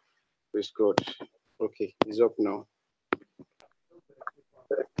 Praise God. Okay, it's up now.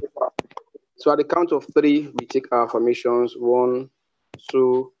 So at the count of 3, we take our affirmations. 1,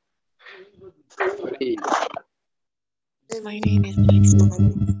 2, 3. My name is Miss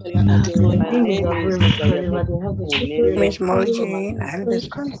Moji. I have the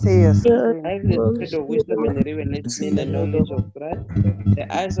spirit of wisdom and revelation in the knowledge of Christ. The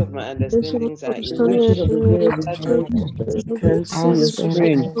eyes of my understanding are enlightened. You can see your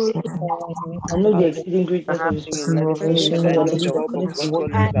screen. I know the exceeding greatness of His power and the hope of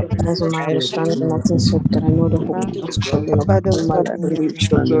what God has As of my appointed understanding, nothing so that I know the hope of God's calling upon my life and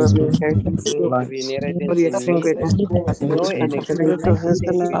reach your glory and inheritance. to be inherited For the in exceeding me. greatness of No the and strength of the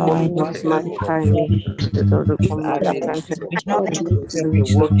living experience God, magnify me, that all the come I've my been strength and a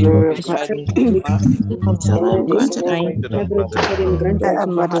reach the working glory of God. beside His power. I'm granted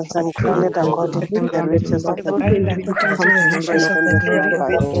that Father can create and God defend the riches of the body that to according to come the to riches of the independence of glory of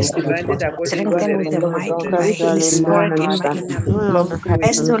Christ. God. Is granted according to Strengthened the with the riches might of by Holy Especially more Spirit and in more my than inner no man. longer carry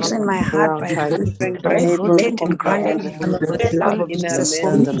Rest the also load in of my fear heart and by anxiety, strength but by His able to rooted spirit. and conquer grounded everything with with the the love of Inner Jesus.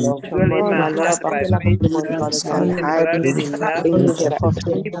 man, and the love of dwelling God. my My heart love by abounds faith, more than can So hide grounded in love, the perfect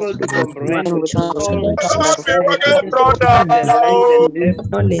able to comprehend man with which is of all the fullness of the length and depth knowledge, all the judgment.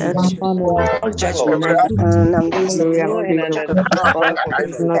 man and the Praise the glory and know Lord. and praise of the understand the God love of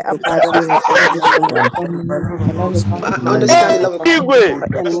is God. not the battle of everything. Understand the love of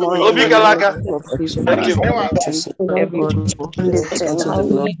And more in the knowledge of His will and Every God lives in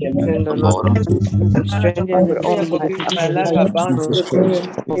us. In the Lord strengthened with all might my according life to abounds the with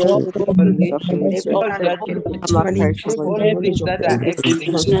strength of knowledge, the all judgment, imperishable all things that are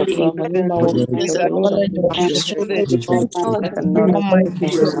excellent, things that foolish, that and knowledge to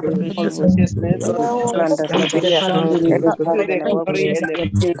all righteousness, Randa Sadaria Shanti to the glory and the praise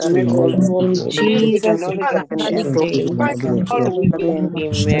of God, to the Jesus, knowledge of and Christ, today, all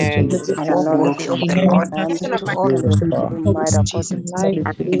wisdom. in I the knowledge walk of in the God Lord. and to all the might according to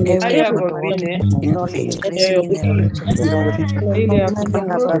In I every have good work, been knowledge, racing in the knowledge of God.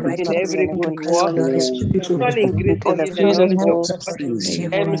 fruit For in righteousness every and good Christ work, knowledge, all to increasing the in the knowledge of faithful God.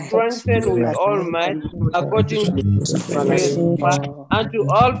 favor I am my strengthened with all might according to His power, and to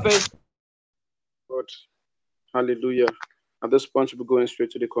all persons. God. Hallelujah. At this point, we'll be going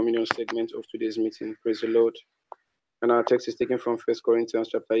straight to the communion segment of today's meeting. Praise the Lord. And our text is taken from 1 Corinthians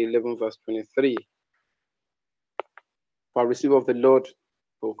chapter 11, verse 23. For receive of the Lord,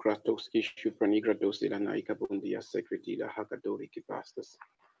 O Kratos, Kishu, Pranigrados, Ilanaika Bundia, Secretila, Hakadori, Kipastas,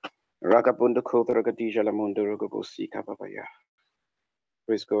 Rakabunda Kota, Ragadija, Lamundo, Rogobosi, Kapapaya.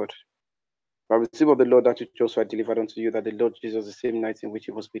 Praise God. For receive of the Lord that which also I delivered unto you, that the Lord Jesus, the same night in which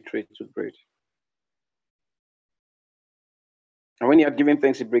he was betrayed, took bread. And when he had given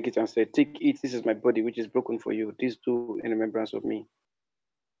thanks, he broke it and said, take, eat, this is my body, which is broken for you. This do in remembrance of me.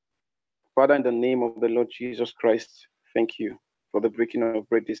 Father, in the name of the Lord Jesus Christ, thank you for the breaking of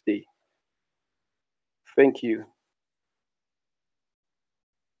bread this day. Thank you.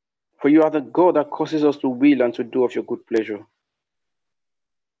 For you are the God that causes us to will and to do of your good pleasure.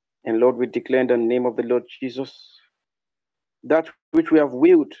 And Lord, we declare in the name of the Lord Jesus, that which we have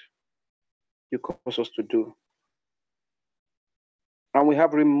willed, you cause us to do. And we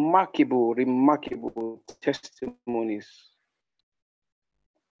have remarkable testimonies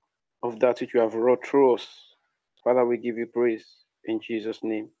of that which you have wrought through us. Father, we give you praise in Jesus'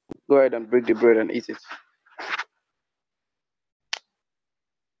 name. Go ahead and break the bread and eat it.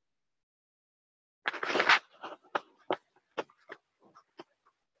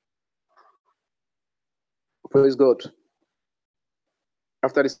 Praise God.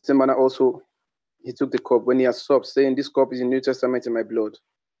 After the same manner also, he took the cup when he had supped, saying, this cup is the New Testament in my blood.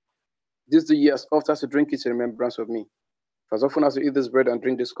 This do ye as often as you drink it in remembrance of me. For as often as you eat this bread and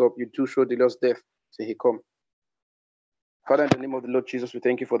drink this cup, you do show the Lord's death till he come. Father, in the name of the Lord Jesus, we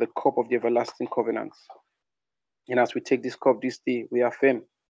thank you for the cup of the everlasting covenant. And as we take this cup this day, we affirm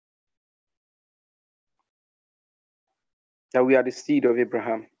that we are the seed of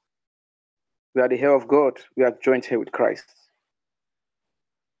Abraham. We are the heir of God. We are joint heir with Christ.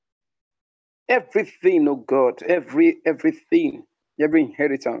 Everything, oh God, everything, every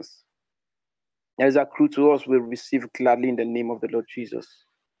inheritance that is accrued to us, will receive gladly in the name of the Lord Jesus.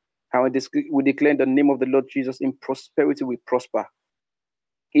 And we declare in the name of the Lord Jesus, in prosperity we prosper.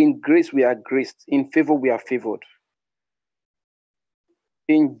 In grace we are graced. In favor we are favored.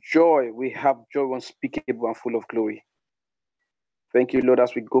 In joy we have joy unspeakable and full of glory. Thank you, Lord,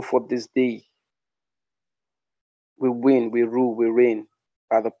 as we go forth this day. We win, we rule, we reign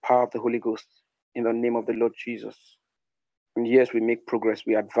by the power of the Holy Ghost in the name of the Lord Jesus. And yes, we make progress,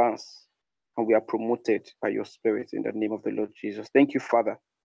 we advance, and we are promoted by your Spirit in the name of the Lord Jesus. Thank you, Father.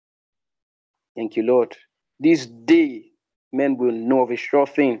 Thank you, Lord. This day, men will know of a sure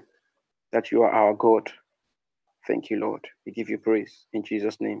thing that you are our God. Thank you, Lord. We give you praise in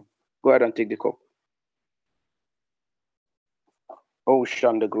Jesus' name. Go ahead and take the cup. Oh,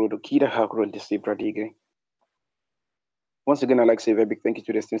 Shanda Grodo, Kida Hakro, Disibradige. Once again, I'd like to say a very big thank you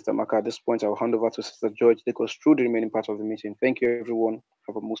to the Sister Maka. At this point, I'll hand over to Sister Joy to take us through the remaining part of the meeting. Thank you, everyone.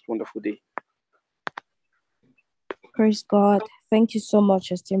 Have a most wonderful day. Praise God. Thank you so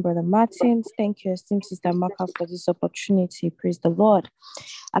much, esteemed Brother Martin. Thank you, esteemed Sister Maka, for this opportunity. Praise the Lord.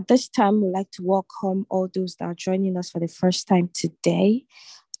 At this time, we'd like to welcome all those that are joining us for the first time today.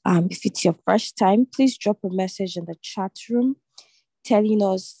 If it's your first time, please drop a message in the chat room telling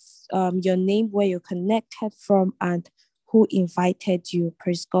us your name, where you're connected from, and who invited you.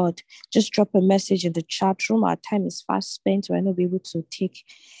 Praise God. Just drop a message in the chat room. Our time is fast spent. We're not be able to take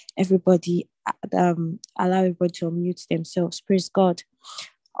everybody, allow everybody to unmute themselves. Praise God.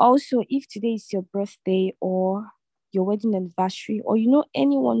 Also, if today is your birthday or your wedding anniversary, or you know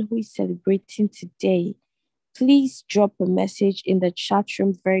anyone who is celebrating today, please drop a message in the chat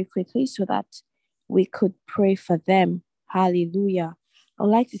room very quickly so that we could pray for them. Hallelujah. I'd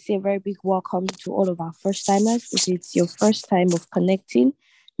like to say a very big welcome to all of our first timers. If it's your first time of connecting,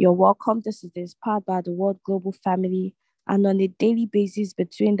 you're welcome. This is inspired by the World Global Family, and on a daily basis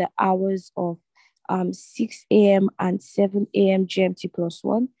between the hours of 6 a.m. and 7 a.m. GMT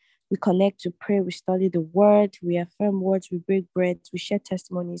 +1, we connect to pray, we study the word, we affirm words, we break bread, we share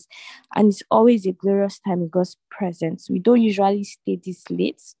testimonies, and it's always a glorious time in God's presence. We don't usually stay this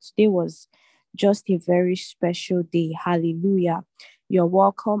late. Today was just a very special day. Hallelujah. You're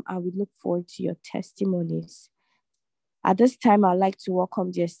welcome, and we look forward to your testimonies. At this time, I'd like to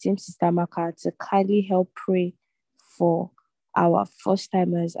welcome the esteemed Sister Maka to kindly help pray for our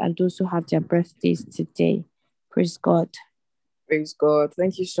first-timers and those who have their birthdays today. Praise God. Praise God.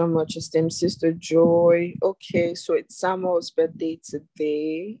 Thank you so much, esteemed Sister Joy. Okay, so it's Samuel's birthday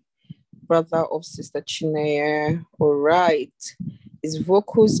today, brother of Sister Chinaya. All right. It's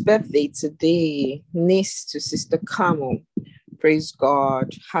Voku's birthday today, niece to Sister Carmel. Praise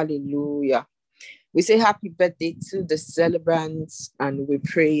God. Hallelujah. We say happy birthday to the celebrants, and we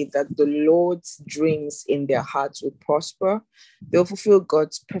pray that the Lord's dreams in their hearts will prosper. They'll fulfill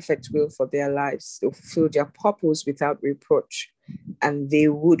God's perfect will for their lives. They'll fulfill their purpose without reproach, and they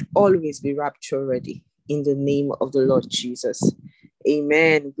would always be rapture ready in the name of the Lord Jesus.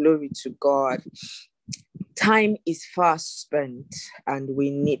 Amen. Glory to God. Time is fast spent and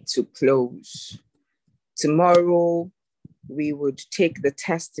we need to close. Tomorrow, we would take the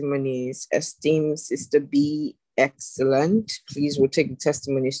testimonies. Esteemed Sister B, excellent. Please, we'll take the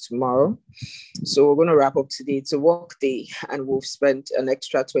testimonies tomorrow. So we're going to wrap up today. It's a work day and we've spent an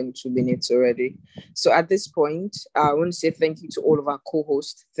extra 22 minutes already. So at this point, I want to say thank you to all of our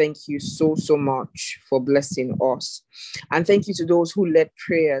co-hosts. Thank you so much for blessing us. And thank you to those who led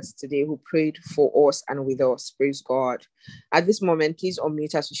prayers today, who prayed for us and with us. Praise God. At this moment, please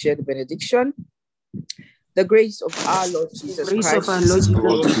unmute as we share the benediction. The grace of our Lord Jesus Christ, Grace of our Lord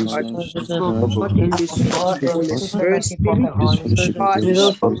Jesus God, Christ, God and the sweet Holy Spirit,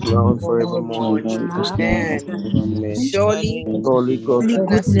 forevermore. Amen. Surely, Holy Ghost,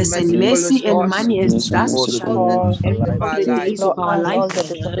 Goodness and mercy and money and us all of our the days of our life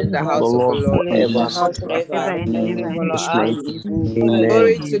in the house of the Lord Lord forever. forever and ever. Amen.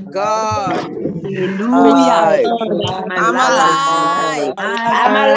 Glory to God. Hallelujah. I'm I'm alive. alive. I'm alive.